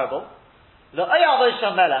comparable? Le'ayavosh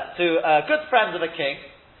Melech, to a good friend of a king,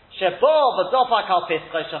 Shebo v'dofak al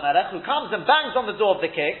Pischa Melech, who comes and bangs on the door of the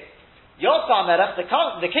king. Yotza Melech,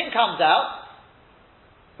 the king comes out,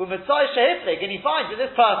 u'mitzay shehiflik, and he finds that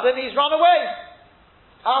this person, he's run away.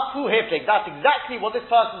 Afu hiflik, that's exactly what this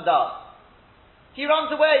person does. He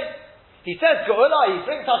runs away. He says Geula, he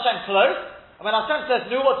brings Hashem close, and when Hashem says,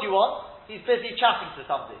 "No, what do you want?" he's busy chatting to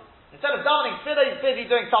somebody. Instead of davening tefillah, he's busy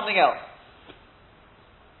doing something else.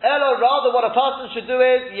 Elo, rather, what a person should do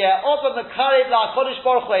is, a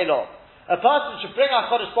person should bring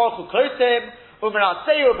HaKadosh Baruch Hu close to him,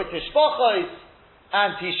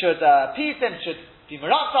 and he should appease him, should be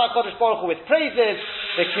meratza HaKadosh Baruch Hu with praises,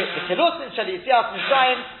 the kilusin shel Yitzias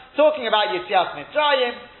Mitzrayim, talking about Yitzias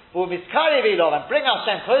Mitzrayim, and bring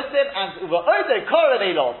Hashem close to him, and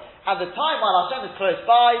the time while Hashem is close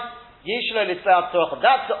by,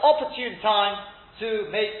 that's the opportune time to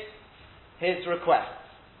make his request.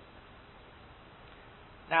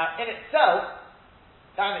 Now, that in itself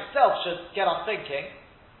should get us thinking.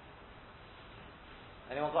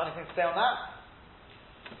 Anyone got anything to say on that?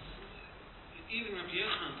 Even Rabbi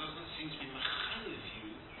Yochanan doesn't seem to be machal of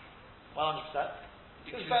you. 100%.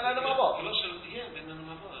 Because you don't know the Mavot. Yeah, but no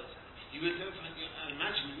Mavot. You would I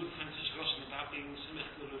imagine you would find such a Roshim about being Simech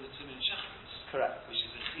Gulu Tzim and Shachris. Correct. Which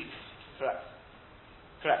is a Chiyuv.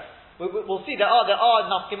 Correct. We'll see there are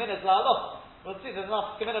enough Geminas La'aloch. We'll see there's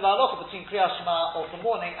enough Geminas La'aloch between Kriyas Shema or the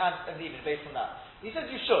morning and the evening based on that. He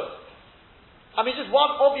says you should. I mean, just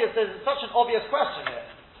one obvious, there's such an obvious question here.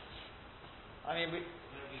 I mean, if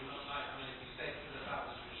you say to the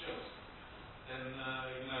Baptist we should, then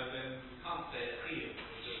you can't say a Chiyuv,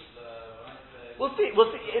 right? We'll see.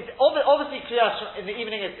 It's obviously Kriyas Shema in the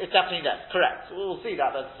evening. It's definitely there. Correct. We'll see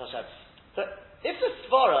that. That's Hashem. So if the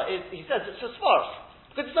svara is, he says it's a svara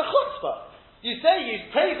because it's a chutzpah. You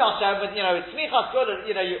praise Hashem with it's smichas good.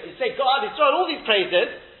 You say God is throwing all these praises,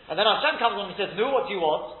 and then Hashem comes along and says, "No, what do you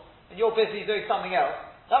want?" And you're busy doing something else.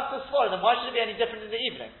 That's the svara. Then why should it be any different in the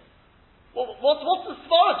evening? What's the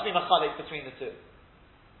svara to be machalik between the two?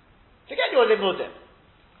 Forget your limudim.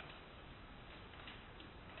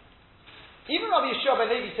 Even Rabbi Yeshua ben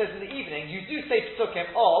Levi says in the evening, you do say psukim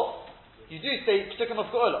of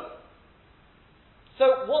Geula.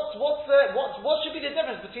 So what should be the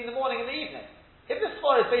difference between the morning and the evening? If the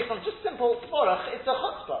svara is based on just simple svara, it's a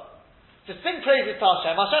chutzpah. To sing praises to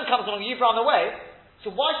Hashem, Hashem comes along, you've run away, so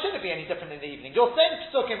why should it be any different in the evening? You're saying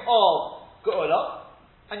psukim of Geula,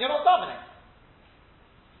 and you're not davening.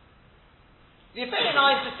 The Yefei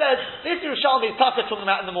Einayim just says, this Yerushalmi is talking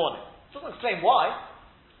about in the morning. It doesn't explain why.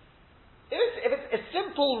 If it's a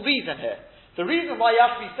simple reason here, the reason why you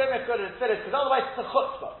have to be so much good at it is because otherwise it's a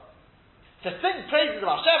chutzpah. To sing praises of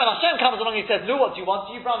Hashem, and Hashem comes along and he says, "No, what do you want?"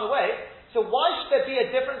 So you've run away. So why should there be a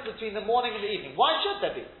difference between the morning and the evening? Why should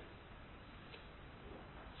there be?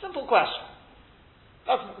 Simple question.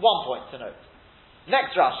 That's one point to note.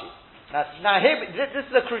 Next Rashi. Now here, this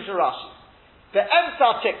is a crucial Rashi. The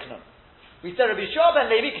Emsa Tiknum. We said Rabbi Yeshua ben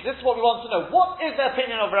Levi, because this is what we want to know. What is the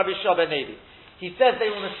opinion of Rabbi Yeshua ben Levi? He says they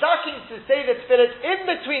were mistaken to say the tefillah in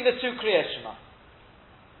between the two Kriyas Shema.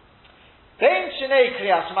 Bein Shnei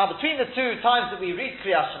Kriyas Shema, between the two times that we read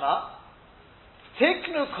Kriyas Shema,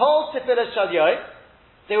 Tiknu Kol Tefillah Shal Yoy,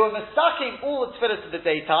 they were mistaking all the tefillahs of the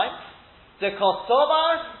daytime, the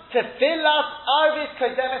Kosovar Tefillas Arvis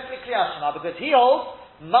Kodemes Kriyas Shema, because he holds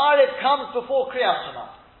Mariv comes before Kriyas Shema.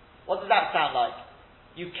 What does that sound like?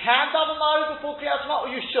 You can daven Mariv before Kriyas Shema, or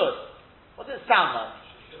you should? What does it sound like?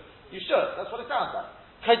 You should. That's what it sounds like.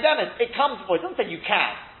 Kodemes, it comes before. It doesn't say you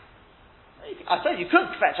can. I suppose you could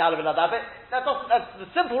fetch out of it like that, but that's the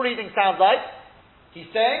simple reading sounds like he's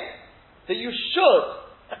saying that you should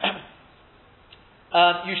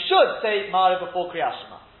say Mariv before Kriyas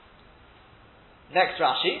Shema. Next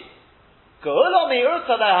Rashi,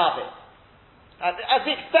 as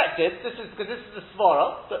we expected, this is the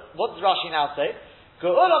svara. But what does Rashi now say?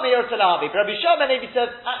 Rabbi Yeshua ben Levi says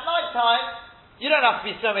at night time you don't have to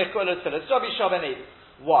be so much Geula Tefillah. It's Rabbi Yeshua ben Levi.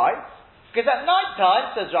 Why? Because at night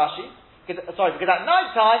time, says Rashi. Because at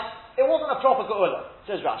night time it wasn't a proper Geula,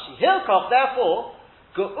 says Rashi. Hilkoch, therefore,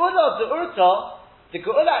 Geula De'urta, the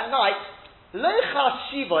Geula at night,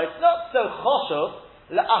 Lechashiva, it's not so choshev,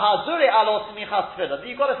 La'ahazuri alo smichas tefillah, that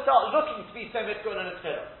you've got to start looking to be so much Geula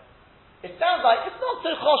Tefillah. It sounds like it's not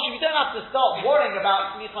so choshev, you don't have to start worrying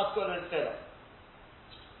about smichas Geula Tefillah.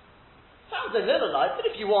 Sounds a little like, but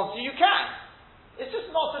if you want to, you can. It's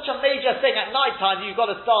just not such a major thing at night time that you've got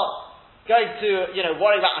to start going to,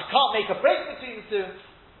 worry about, I can't make a break between the two.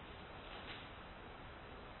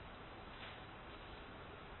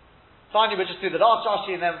 Finally, we'll just do the last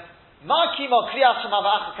Rashi and then Ma kimo Kriyas Shema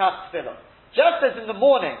v'achar kach tefillah. Just as in the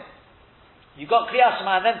morning, you got Kriyas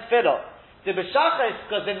Shema and then tefillah. The b'shachar is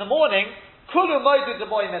because in the morning, kulu moidu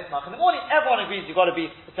d'moy mitmach. In the morning, everyone agrees you've got to be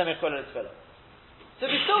semicolon and tefillah. So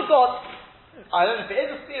we still got, I don't know if it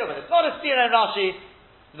is a steer, but it's not a steer in Rashi.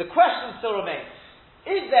 The question still remains: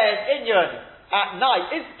 is there an inyan at night?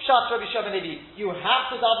 Is Pshat Rabbi Shimon Levi you have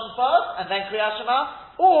to daven first and then Kriyas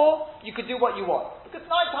Shema, or you could do what you want? Because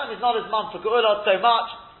nighttime is not as man for Geula so much.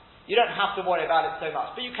 You don't have to worry about it so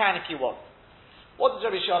much, but you can if you want. What does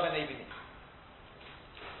Rabbi Shimon Levi mean?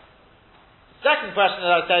 Second question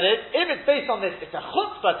that I said is, if it's based on this, it's a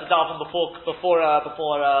chutzpah to daven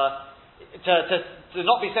to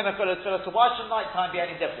not be semicolon tefillah, so why should nighttime be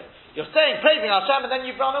any different? You're saying, praising Hashem, and then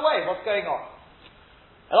you've run away. What's going on?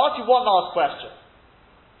 I'll ask you one last question.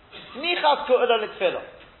 Smichas ku'ula l'tefillah.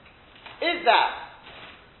 Is that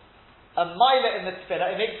a mila in the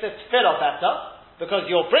tefillah? It makes the tefillah better, because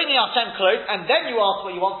you're bringing Hashem close, and then you ask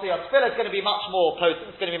what you want, so your tefillah is going to be much more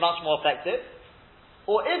potent, it's going to be much more effective.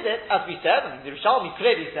 Or is it, as we said, I mean, the Rishalmi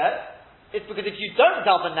clearly said, it's because if you don't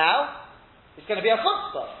daven now, it's going to be a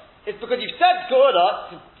chutzpah. It's because you've said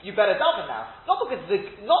Geula, you better daven now. Not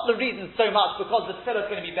the reason so much because the tefillah is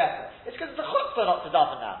going to be better. It's because it's a chutzpah not to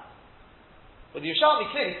daven now. But the Rishalmi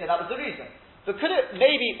clearly said that was the reason. But could it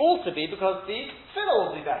maybe also be because the tefillah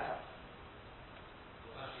will be better?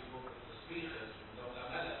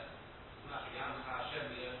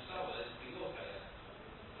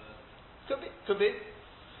 Could be.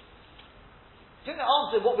 I think the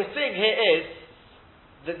answer, what we're seeing here is,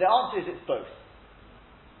 that the answer is it's both.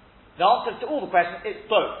 The answer to all the questions, it's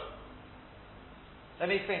both. Let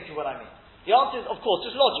me explain to you what I mean. The answer is, of course,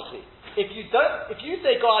 just logically. If you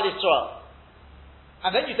say Go'al Yisrael,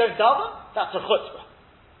 and then you don't daven, that's a chutzpah.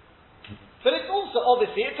 But it's also,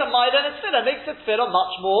 obviously, it's a ma'ila and a tefillah. It makes the tefillah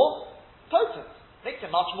much more potent. Makes it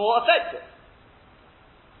much more effective.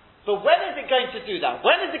 But when is it going to do that?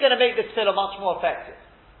 When is it going to make the tefillah much more effective?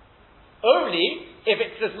 Only if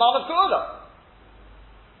it's the Zman of Geula.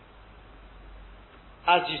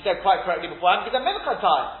 As you said quite correctly before, because at Mincha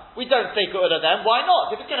time, we don't say Geula then. Why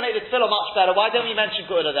not? If it's going to make the tefillah much better, why don't we mention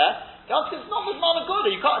Geula there? The answer is it's not the Zman of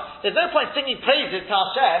Geula. There's no point singing praises to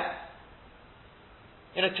Hashem.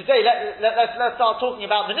 You know, today, let's start talking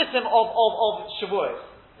about the Nissim of Shavuos.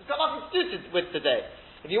 It's got nothing to do with today.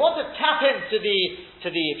 If you want to tap into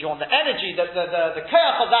if you want the energy, the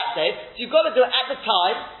chaos of that day, so you've got to do it at the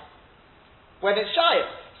time when it's Shayim.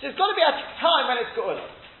 So it's got to be at a time when it's Geula.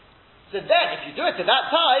 So then, if you do it at that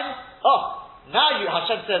time, now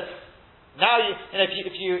Hashem says,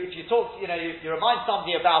 if you talk, you remind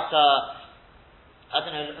somebody about, I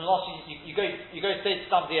don't know, unless you go say to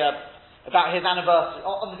somebody about his anniversary,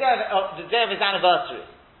 on the day of his anniversary.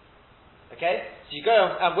 Okay? So you go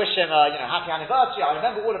and wish him happy anniversary, I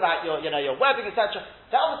remember all about your wedding, etc.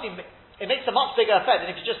 That obviously, it makes a much bigger effect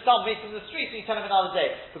than if you just start meeting in the street and you tell him another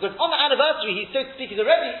day. Because on the anniversary, he's, so to speak, is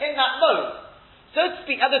already in that mode. So to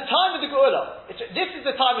speak, at the time of the Geula. This is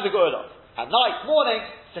the time of the Geula. At night, morning,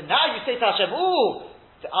 so now you say to Hashem,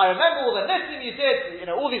 I remember all the nissim you did,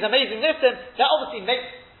 all these amazing nissim. That obviously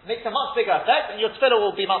makes a much bigger effect, and your tefillah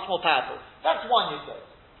will be much more powerful. That's one yesod.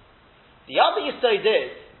 The other yesod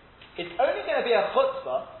is, it's only going to be a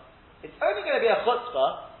chutzpah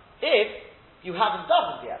if you haven't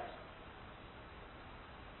davened yet.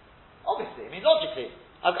 Obviously, logically.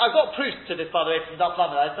 I've got proofs to this, by the way, from Daf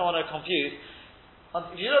Lamed. I just don't want to confuse.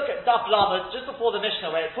 If you look at Daf Lamed, just before the Mishnah,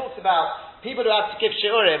 where it talks about people who have to give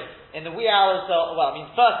shiurim in the wee hours,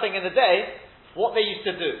 first thing in the day, what they used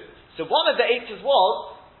to do. So one of the eights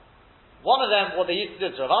was, one of them, what they used to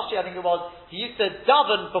do, so Rashi, I think it was, he used to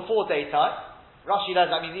daven before daytime. Rashi learns,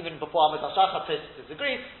 even before Amud HaShachar,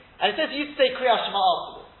 disagrees. And it says he used to say Kriyas Shema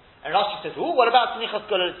afterwards. And Rashi says, what about Smichas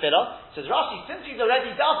Geula L'Tefillah? Says Rashi, since he's already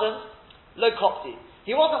davened, lo kopti.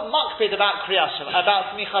 He wasn't makpid about Kriyas Shema,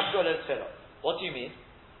 about Smichas Geula L'Tefillah. What do you mean?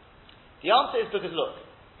 The answer is because, look,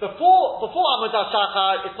 before Amud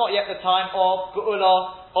HaShachar, it's not yet the time of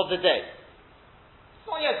Geula of the day. It's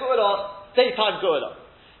not yet Geula, daytime Geula.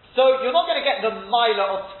 So you're not going to get the Maila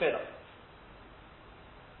of Tefillah.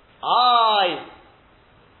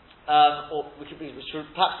 Or we should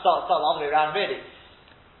perhaps start the other way around, really.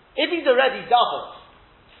 If he's already davened,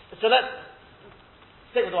 so let's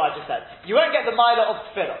stick with what I just said. You won't get the Maila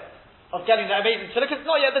of Tefillah, of getting the amazing Tefillah, because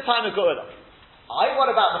it's not yet the time of Geula.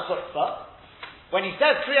 What about the chutzpah? When he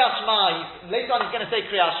says Kriyas Shema, later on he's going to say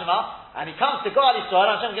Kriyas Shema, and he comes to Go'al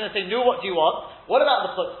Yisrael, and Hashem's going to say, what do you want? What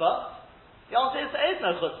about the chutzpah? The answer is there is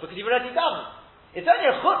no chutzpah, because you've already done it. It's only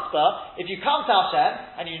a chutzpah if you come to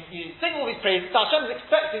Hashem, and you sing all these praises, so Hashem is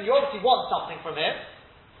expecting, you obviously want something from him,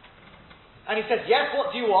 and he says, yes,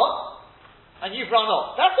 what do you want? and you've run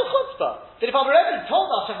off. That's a chutzpah. But if I've already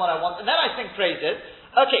told Hashem what I want, and then I sing praises,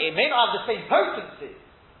 okay, it may not have the same potency,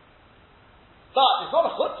 but it's not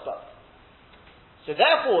a chutzpah. So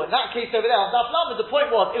therefore, in that case over there, on Daf Lamed, the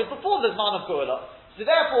point was, it was before the Zman of Geula, so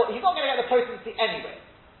therefore, he's not going to get the potency anyway.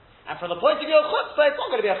 And from the point of view of chutzpah, it's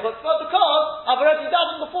not going to be a chutzpah, because I've already done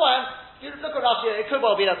it beforehand. If you look at Rashi, it could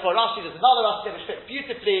well be that's what Rashi, there's another Rashi which fits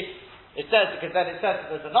beautifully. It says, because then it says,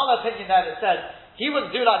 there's another opinion there that says, he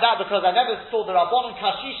wouldn't do like that because I never saw the Rabbanim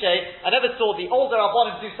Kashishe, I never saw the older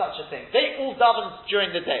Rabbanim do such a thing. They all daven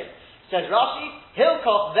during the day. Says Rashi,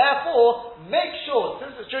 Hilkoch, therefore, make sure,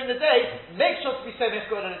 since it's during the day, make sure to be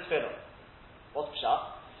Semech Geula L'Tfilah. What's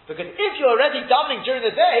Pshat? Because if you're already davening during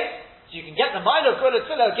the day, so you can get the Milo Geula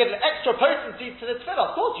L'Tfilah, give an extra potency to the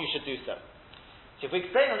Tfilah, of course you should do so. So if we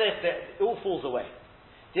explain on this, it all falls away.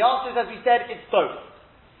 The answer is, as we said, it's both.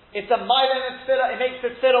 It's a Milo in the Tfilah, it makes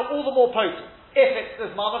the Tfilah all the more potent, if it's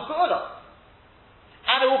the Zman of Geula.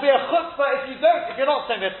 And it will be a chutzpah if you're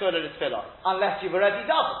not Semech Geula L'Tfilah, unless you've already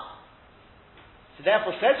davened. So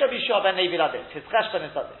therefore, says Rabbi Yeshua ben Levi like this. His cheshbon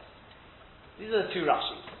is like this. These are the two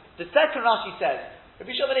Rashis. The second Rashi says,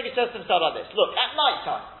 Rabbi Yeshua ben Levi says to himself like this. Look, at night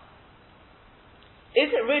time,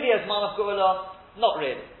 is it really a Zman of Geula? Not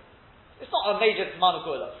really. It's not a major Zman of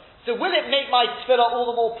Geula. So will it make my tefillah all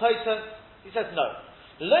the more potent? He says no.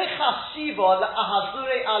 It's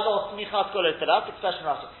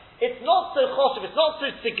not so choshev, it's not so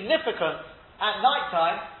significant at night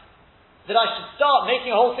time that I should start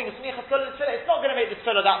making a whole thing of smichas geula l'tfilah. It's not going to make the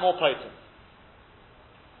tefillah that more potent.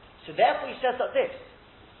 So therefore he says like this.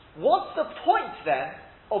 What's the point then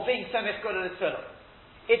of being smichas geula l'tfilah?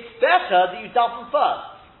 It's better that you daven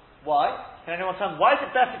first. Why? Can anyone tell me why is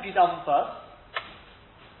it better if you daven first?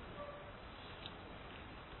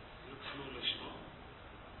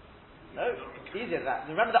 No, easier than that.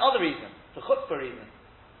 Remember the other reason, the chutzpah reason.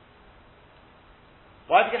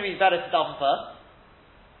 Why is it going to be better to daven first?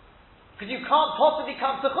 Because you can't possibly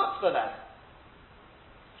come to chutzpah then.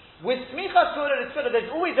 With smichas geula l'tfilah,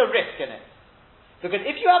 there's always a risk in it. Because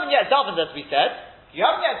if you haven't yet davened, as we said, you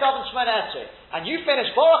haven't yet davened Shemona Esrei, and you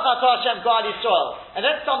finish Baruch Atah Hashem Go'al Yisrael, and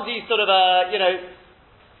then somebody sort of,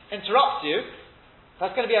 interrupts you,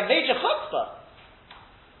 that's going to be a major chutzpah.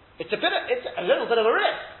 It's a little bit of a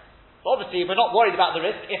risk. Obviously, we're not worried about the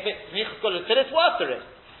risk. If it's smichas geula l'tfilah, it's worth the risk.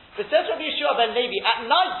 But says Rabbi Yeshua ben Levi, at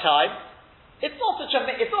night time, it's not going to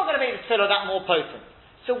make the tefillah that more potent.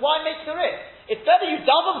 So why make the risk? It's better you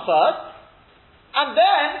daven first, and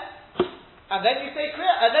then you say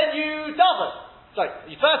kriya, and then you daven. Sorry,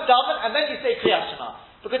 you first daven, and then you say kriya shema.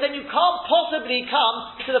 Because then you can't possibly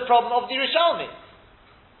come to the problem of the Yerushalmi.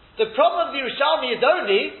 The problem of the Yerushalmi is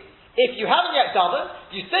only if you haven't yet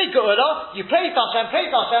davened, you say geula, you praise Hashem,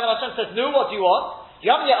 and Hashem says, no, what do you want?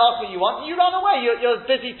 You haven't yet asked what you want, and you run away, you're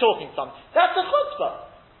busy talking to someone. That's a chutzpah.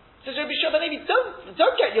 So Rabbi Yeshua ben Levi,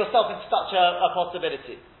 don't get yourself into such a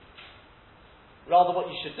possibility. Rather, what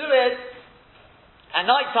you should do is, at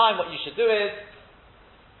night time, what you should do is,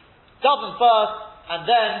 daven first, and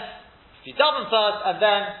then, if you daven first, and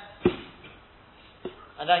then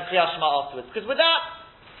Kriya Shema afterwards. Because with that,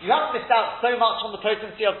 you haven't missed out so much on the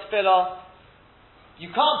potency of tefillah. You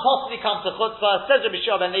can't possibly come to chutzpah. Says Rabbi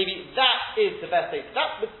Yeshua ben Levi, that is the best way.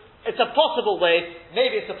 It's a possible way,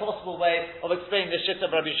 maybe it's a possible way of explaining the shit of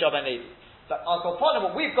Rabbi Yeshua ben Levi. But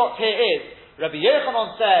what we've got here is, Rabbi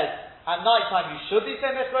Yochanan says, at night time you should be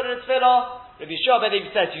saying Mechkor and Tefillah. Rabbi Yeshua ben Levi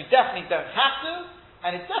says you definitely don't have to,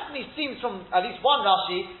 and it definitely seems from at least one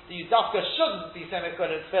Rashi that you dafka shouldn't be saying Mechkor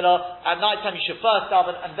and Tefillah. At night time you should first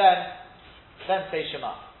daven and then say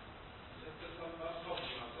Shema.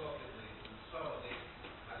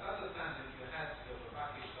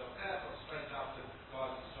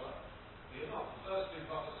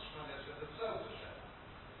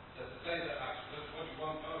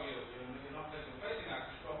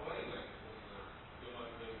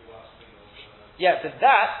 Yeah, but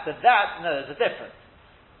that, no, there's a difference.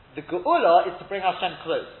 The Geula is to bring Hashem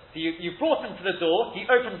close. So you brought him to the door, he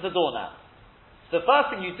opens the door now. So the first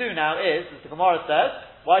thing you do now is, as the Gemara says,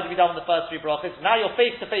 why do we daven the first three brachas? Now you're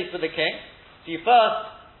face to face with the king. So you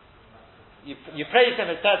first, you praise him,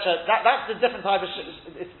 etc. That's the different type of,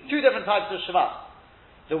 it's two different types of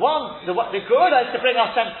Shabbat. The Geula is to bring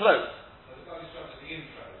Hashem close.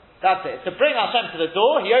 That's it. To bring Hashem to the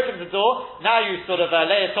door, he opens the door, now you sort of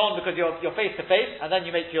lay it on because you're face to face, and then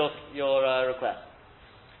you make your request.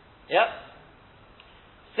 Yep?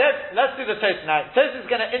 Let's do the toast now. Toast is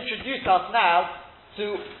going to introduce us now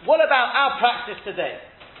to what about our practice today?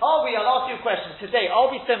 I'll ask you a question. Today,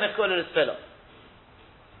 are we saying Mechkor L'Tfilah?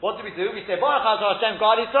 What do? We say, Baruch Atah Hashem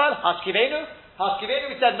Go'al Yisrael, Hashkivenu.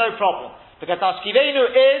 Hashkivenu, we said no problem. Because Hashkivenu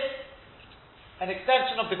is an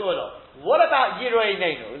extension of the Geula. What about Yirei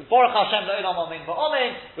Neinu? Baruch Hashem Le'olam Amen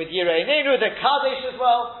V'Amen, with Yirei Neinu, the Kaddish as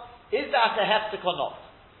well. Is that a heftik or not?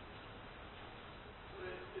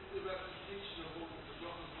 It's the representation of what the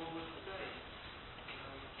Brachas were with today.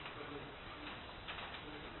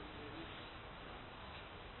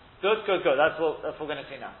 Good. That's what we're going to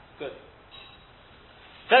see now. Good.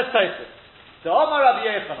 Says Tosfos. The Omar Rabbi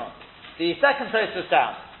Yochanan, the second Tosfos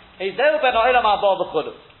down. He's there ben Olam Haba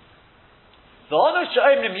B'Chulu. The Onu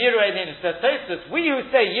She'omrim Yiru Einenu, says Tosfos, we who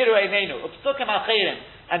say Yiru Einenu, Upsukim Achirim,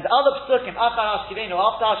 and other Psukim after Ashkivenu,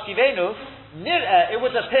 it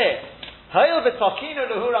would appear, Ha'il V'Takinu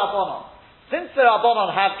Luhu Rabbanon, since the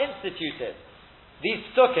Rabbanon have instituted these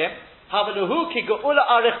Psukim, have a Luhu Ki Ge'ula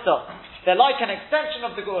Arichta, they're like an extension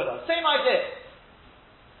of the Ge'ula. Same idea.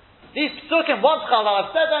 These Psukim, once Chazal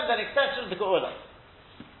have said them, they're an extension of the Ge'ula.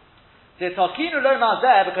 The Takinu Lo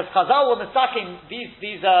Mazeh, because Chazal were mistaking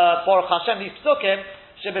these Baruch Hashem, these Psukim,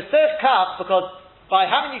 Shebesech Kach, because by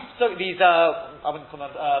having these I wouldn't call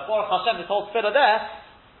them, Baruch Hashem, this whole tefillah there,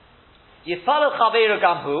 Yisparel Chaveru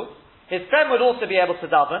Gamhu, his friend would also be able to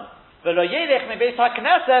daven, V'lo Yelech Mebeis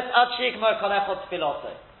HaKnesset Ad Sheikmo Kolechot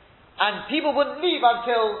Tefilotei. And people wouldn't leave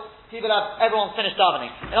until everyone finished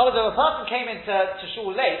davening. In other words, if a person came into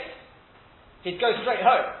shul late, he'd go straight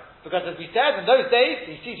home. Because as we said, in those days,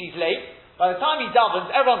 he sees he's late, by the time he davens,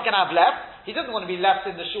 everyone's going to have left, he doesn't want to be left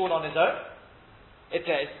in the shul on his own. It's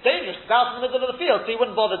dangerous, it's out in the middle of the field, so he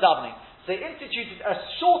wouldn't bother davening. So they instituted a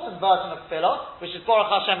shortened version of tefillah, which is Baruch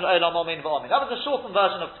Hashem L'Olam Amen V'Amen. That was a shortened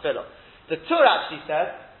version of tefillah. The Tur actually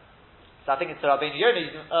says, so I think it's the Rabbeinu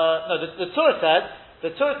Yoni, the Tur says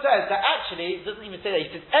that actually, it doesn't even say that,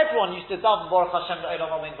 he says everyone used to daven Baruch Hashem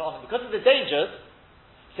L'Olam Amen V'Amen. Because of the dangers,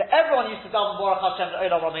 so everyone used to daven Baruch Hashem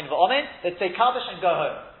L'Olam Amen V'Amen, they'd say Kaddish and go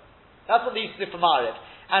home. That's what they used to do for Ma'ariv.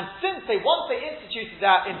 And once they instituted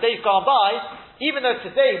that in days gone by, even though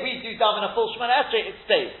today we do daven a full Shemona Esrei, it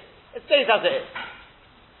stays. It stays as it is.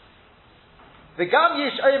 V'gam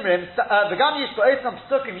yish ba'osam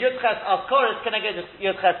psukim yudches al koris keneged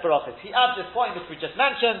yudches barachos. He adds this point which we just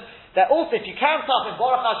mentioned, that also if you count up in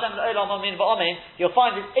Baruch Hashem L'Olam Amen V'Amen, you'll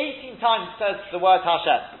find it 18 times it says the word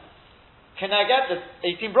Hashem. Keneged, there's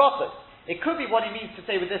 18 brachos. It could be what he means to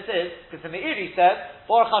say with this is, because the Meiri says,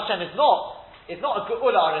 Baruch Hashem is not a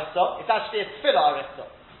Ge'ula Arista, it's actually a Tefillah Arista.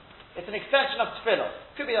 It's an extension of Tefillah.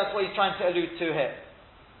 Could be that's what he's trying to allude to here.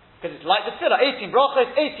 Because it's like the Tefillah, 18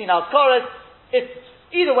 brachos, 18 Azkaras, it's,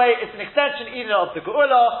 either way, it's an extension either of the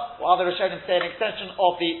Ge'ula, or other Rishonim say an extension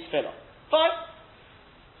of the Tefillah. Fine.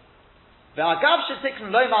 Once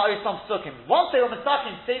they were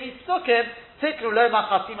mistaken to say these Psukim, Tikru Loma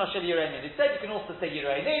Chasima Shel Yireinu. They said you can also say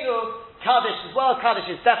Yireinu, Kaddish as well. Kaddish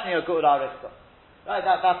is definitely a Ge'ula Arista. Right,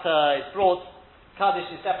 that's it's brought. Kaddish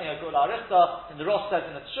is definitely a Ge'ula Arista. And the Rosh says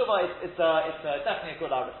in the Teshuvah, it's definitely a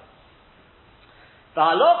Ge'ula Arista. The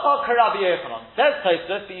halacha k'Rabbi Yochanan says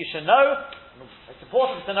Tosfos, but you should know. It's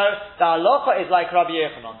important to know the halacha is like Rabbi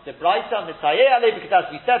Yochanan. The Brisa Misayeh Ali, because as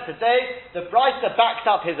we said today, the Brisa backs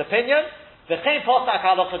up his opinion. V'chein posak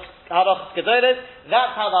halachas gedolos.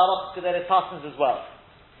 That's how the halachas gedolos passes as well.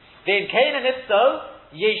 Then Cain, and if so,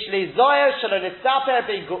 yesh lezoyer shelo litzaper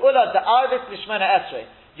ben geula da'arvis l'shmona esrei.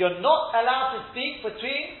 You're not allowed to speak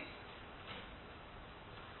between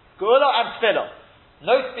geula and tefillah.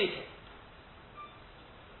 No speaking.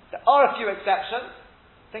 There are a few exceptions,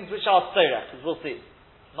 things which are sorah, as we'll see.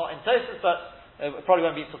 Not in Tosfos, but it probably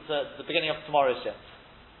won't be until the beginning of tomorrow's shift.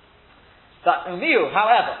 But Umiu,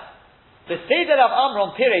 however, the Seder of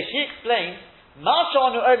Amram Piresh, he explains,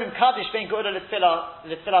 Masha'anu Ovim Kaddish being Ge'ula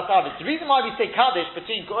L'Tfilas Arvis. The reason why we say Kaddish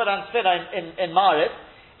between Ge'ula and Tfilah in Ma'ariv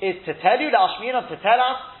is to tell you, La'ashminon, to tell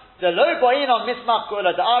us, the Lo Bo'in on Mismach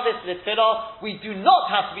Ge'ula D'Arvis L'Tfilah, we do not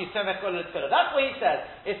have to be Somech Ge'ula L'Tfilah. That's what he says.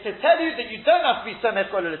 It's to tell you that you don't have to be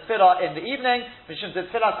Somech Ge'ula L'Tfilah in the evening, Mishum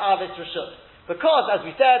T'Tfilas Arvis Rishut. Because, as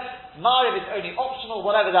we said, Ma'ariv is only optional,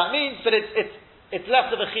 whatever that means, but it's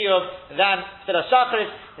less of a chiyuv than Tfilah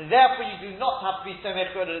Shacharis. Therefore, you do not have to be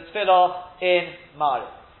Somech Ge'ula L'Tfilah in Ma'ariv.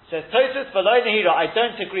 Says Tosfos, V'lo Nehira, I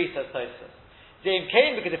don't agree, says Tosfos. Zeim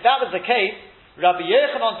Kain, because if that was the case, Rabbi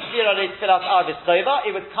Yochanan Tzvira L'Tfilas Arvis Chayva,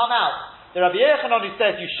 it would come out. The Rabbi Yochanan who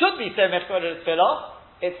says you should be Somech Ge'ula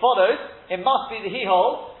L'Tfilah, it follows, it must be that he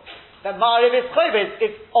holds that Ma'ariv is Chayva,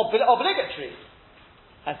 it's obligatory.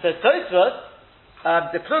 And says Tosfos,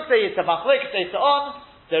 the Plukte is a machlekes later on.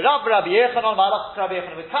 The Rabbi Yochanan, Malach Rabbi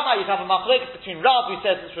Yochanan would come out. You'd have a machlekes between Rav who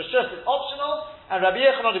says it's rishus, it's optional, and Rabbi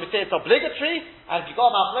Yochanan who would say it's obligatory. And if you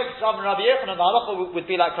got a machlekes, Rav and Rabbi Yochanan, Malach would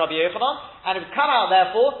be like Rabbi Yochanan, and it would come out.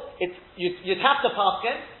 Therefore, you'd have to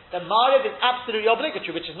paskin that Ma'ariv is absolutely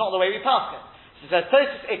obligatory, which is not the way we paskin. So it says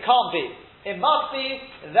Tosfos, it can't be. it must be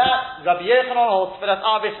that Rabbi Yochanan holds Tfilas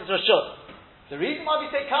Avis is Rashut. The reason why we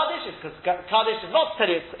say Kaddish is because Kaddish is not to tell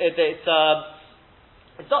you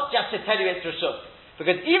it's not just to tell you it's Rashut.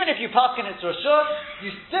 Because even if you pass in it's Rashut, you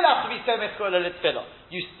still have to be Somech Geula L'Tfilah.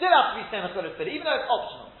 You still have to be Somech Geula L'Tfilah, even though it's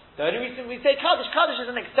optional. The only reason we say Kaddish is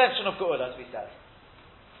an extension of Geula, as we said.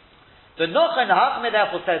 The Nocha and the Hakmeh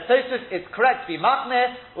therefore says, Tosus, it's correct to be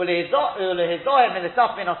Machmeh, Ulehizohem,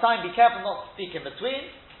 Milisaf bin Osayim, be careful not to speak in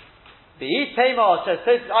between. The East Tamar says,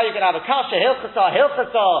 Tosus, are you going to have a Kasha,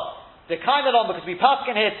 Hilchasar, the kind of on, because we pass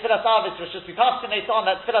in here, Tfilas Avis, we pass in on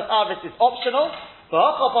that Tfilas Avis is optional.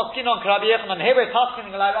 But here we're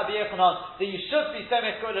passing like Rabbi Yochanan that you should be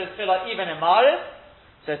Somech Geula L'Tfilah even in Maariv.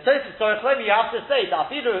 So Tosus Tzorich you have to say that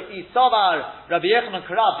Afilu Isavar Rabbi Yochanan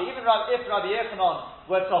Karav, even if Rabbi Yochanan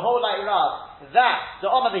were to hold like Rav, that the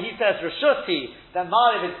Omar that he says Rishuti, that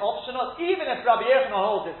Maariv is optional, even if Rabbi Yochanan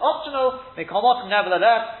holds it's optional, Mekomot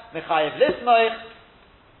nevertheless, Mechayev Lismoich,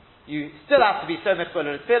 you still have to be Somech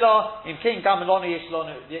Geula L'Tfilah, in King Gam Lonu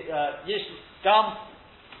Yishlonu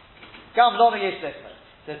Gam Lonu Yishlonu.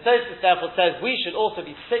 The Tosus therefore says we should also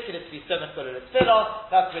be particular to be Somech Geula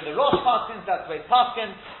L'Tfilah. That's where the Rosh Paskins, that's where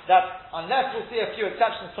Paskins, that unless we'll see a few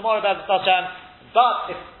exceptions tomorrow about the Hashem,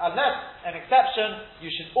 but unless an exception,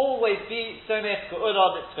 you should always be Somech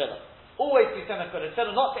Geula L'Tfilah. Always be Somech Geula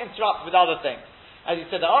L'Tfilah, not to interrupt with other things. As you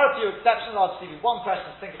said, there are a few exceptions. I'll just give you one question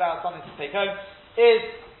to think about, something to take home, is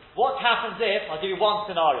what happens if, I'll give you one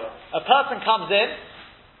scenario, a person comes in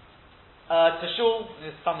to shul,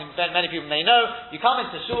 this is something many people may know, you come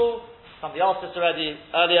into shul, somebody asked this already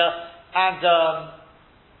earlier, and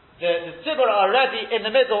the tzibur are already in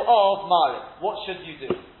the middle of Maariv. What should you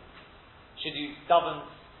do? Should you daven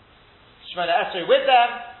Shemona Esrei with them?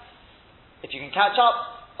 If you can catch up,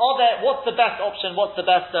 what's the best option, what's the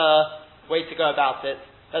best way to go about it?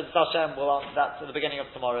 Bezos Hashem will answer that at the beginning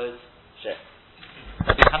of tomorrow's shift.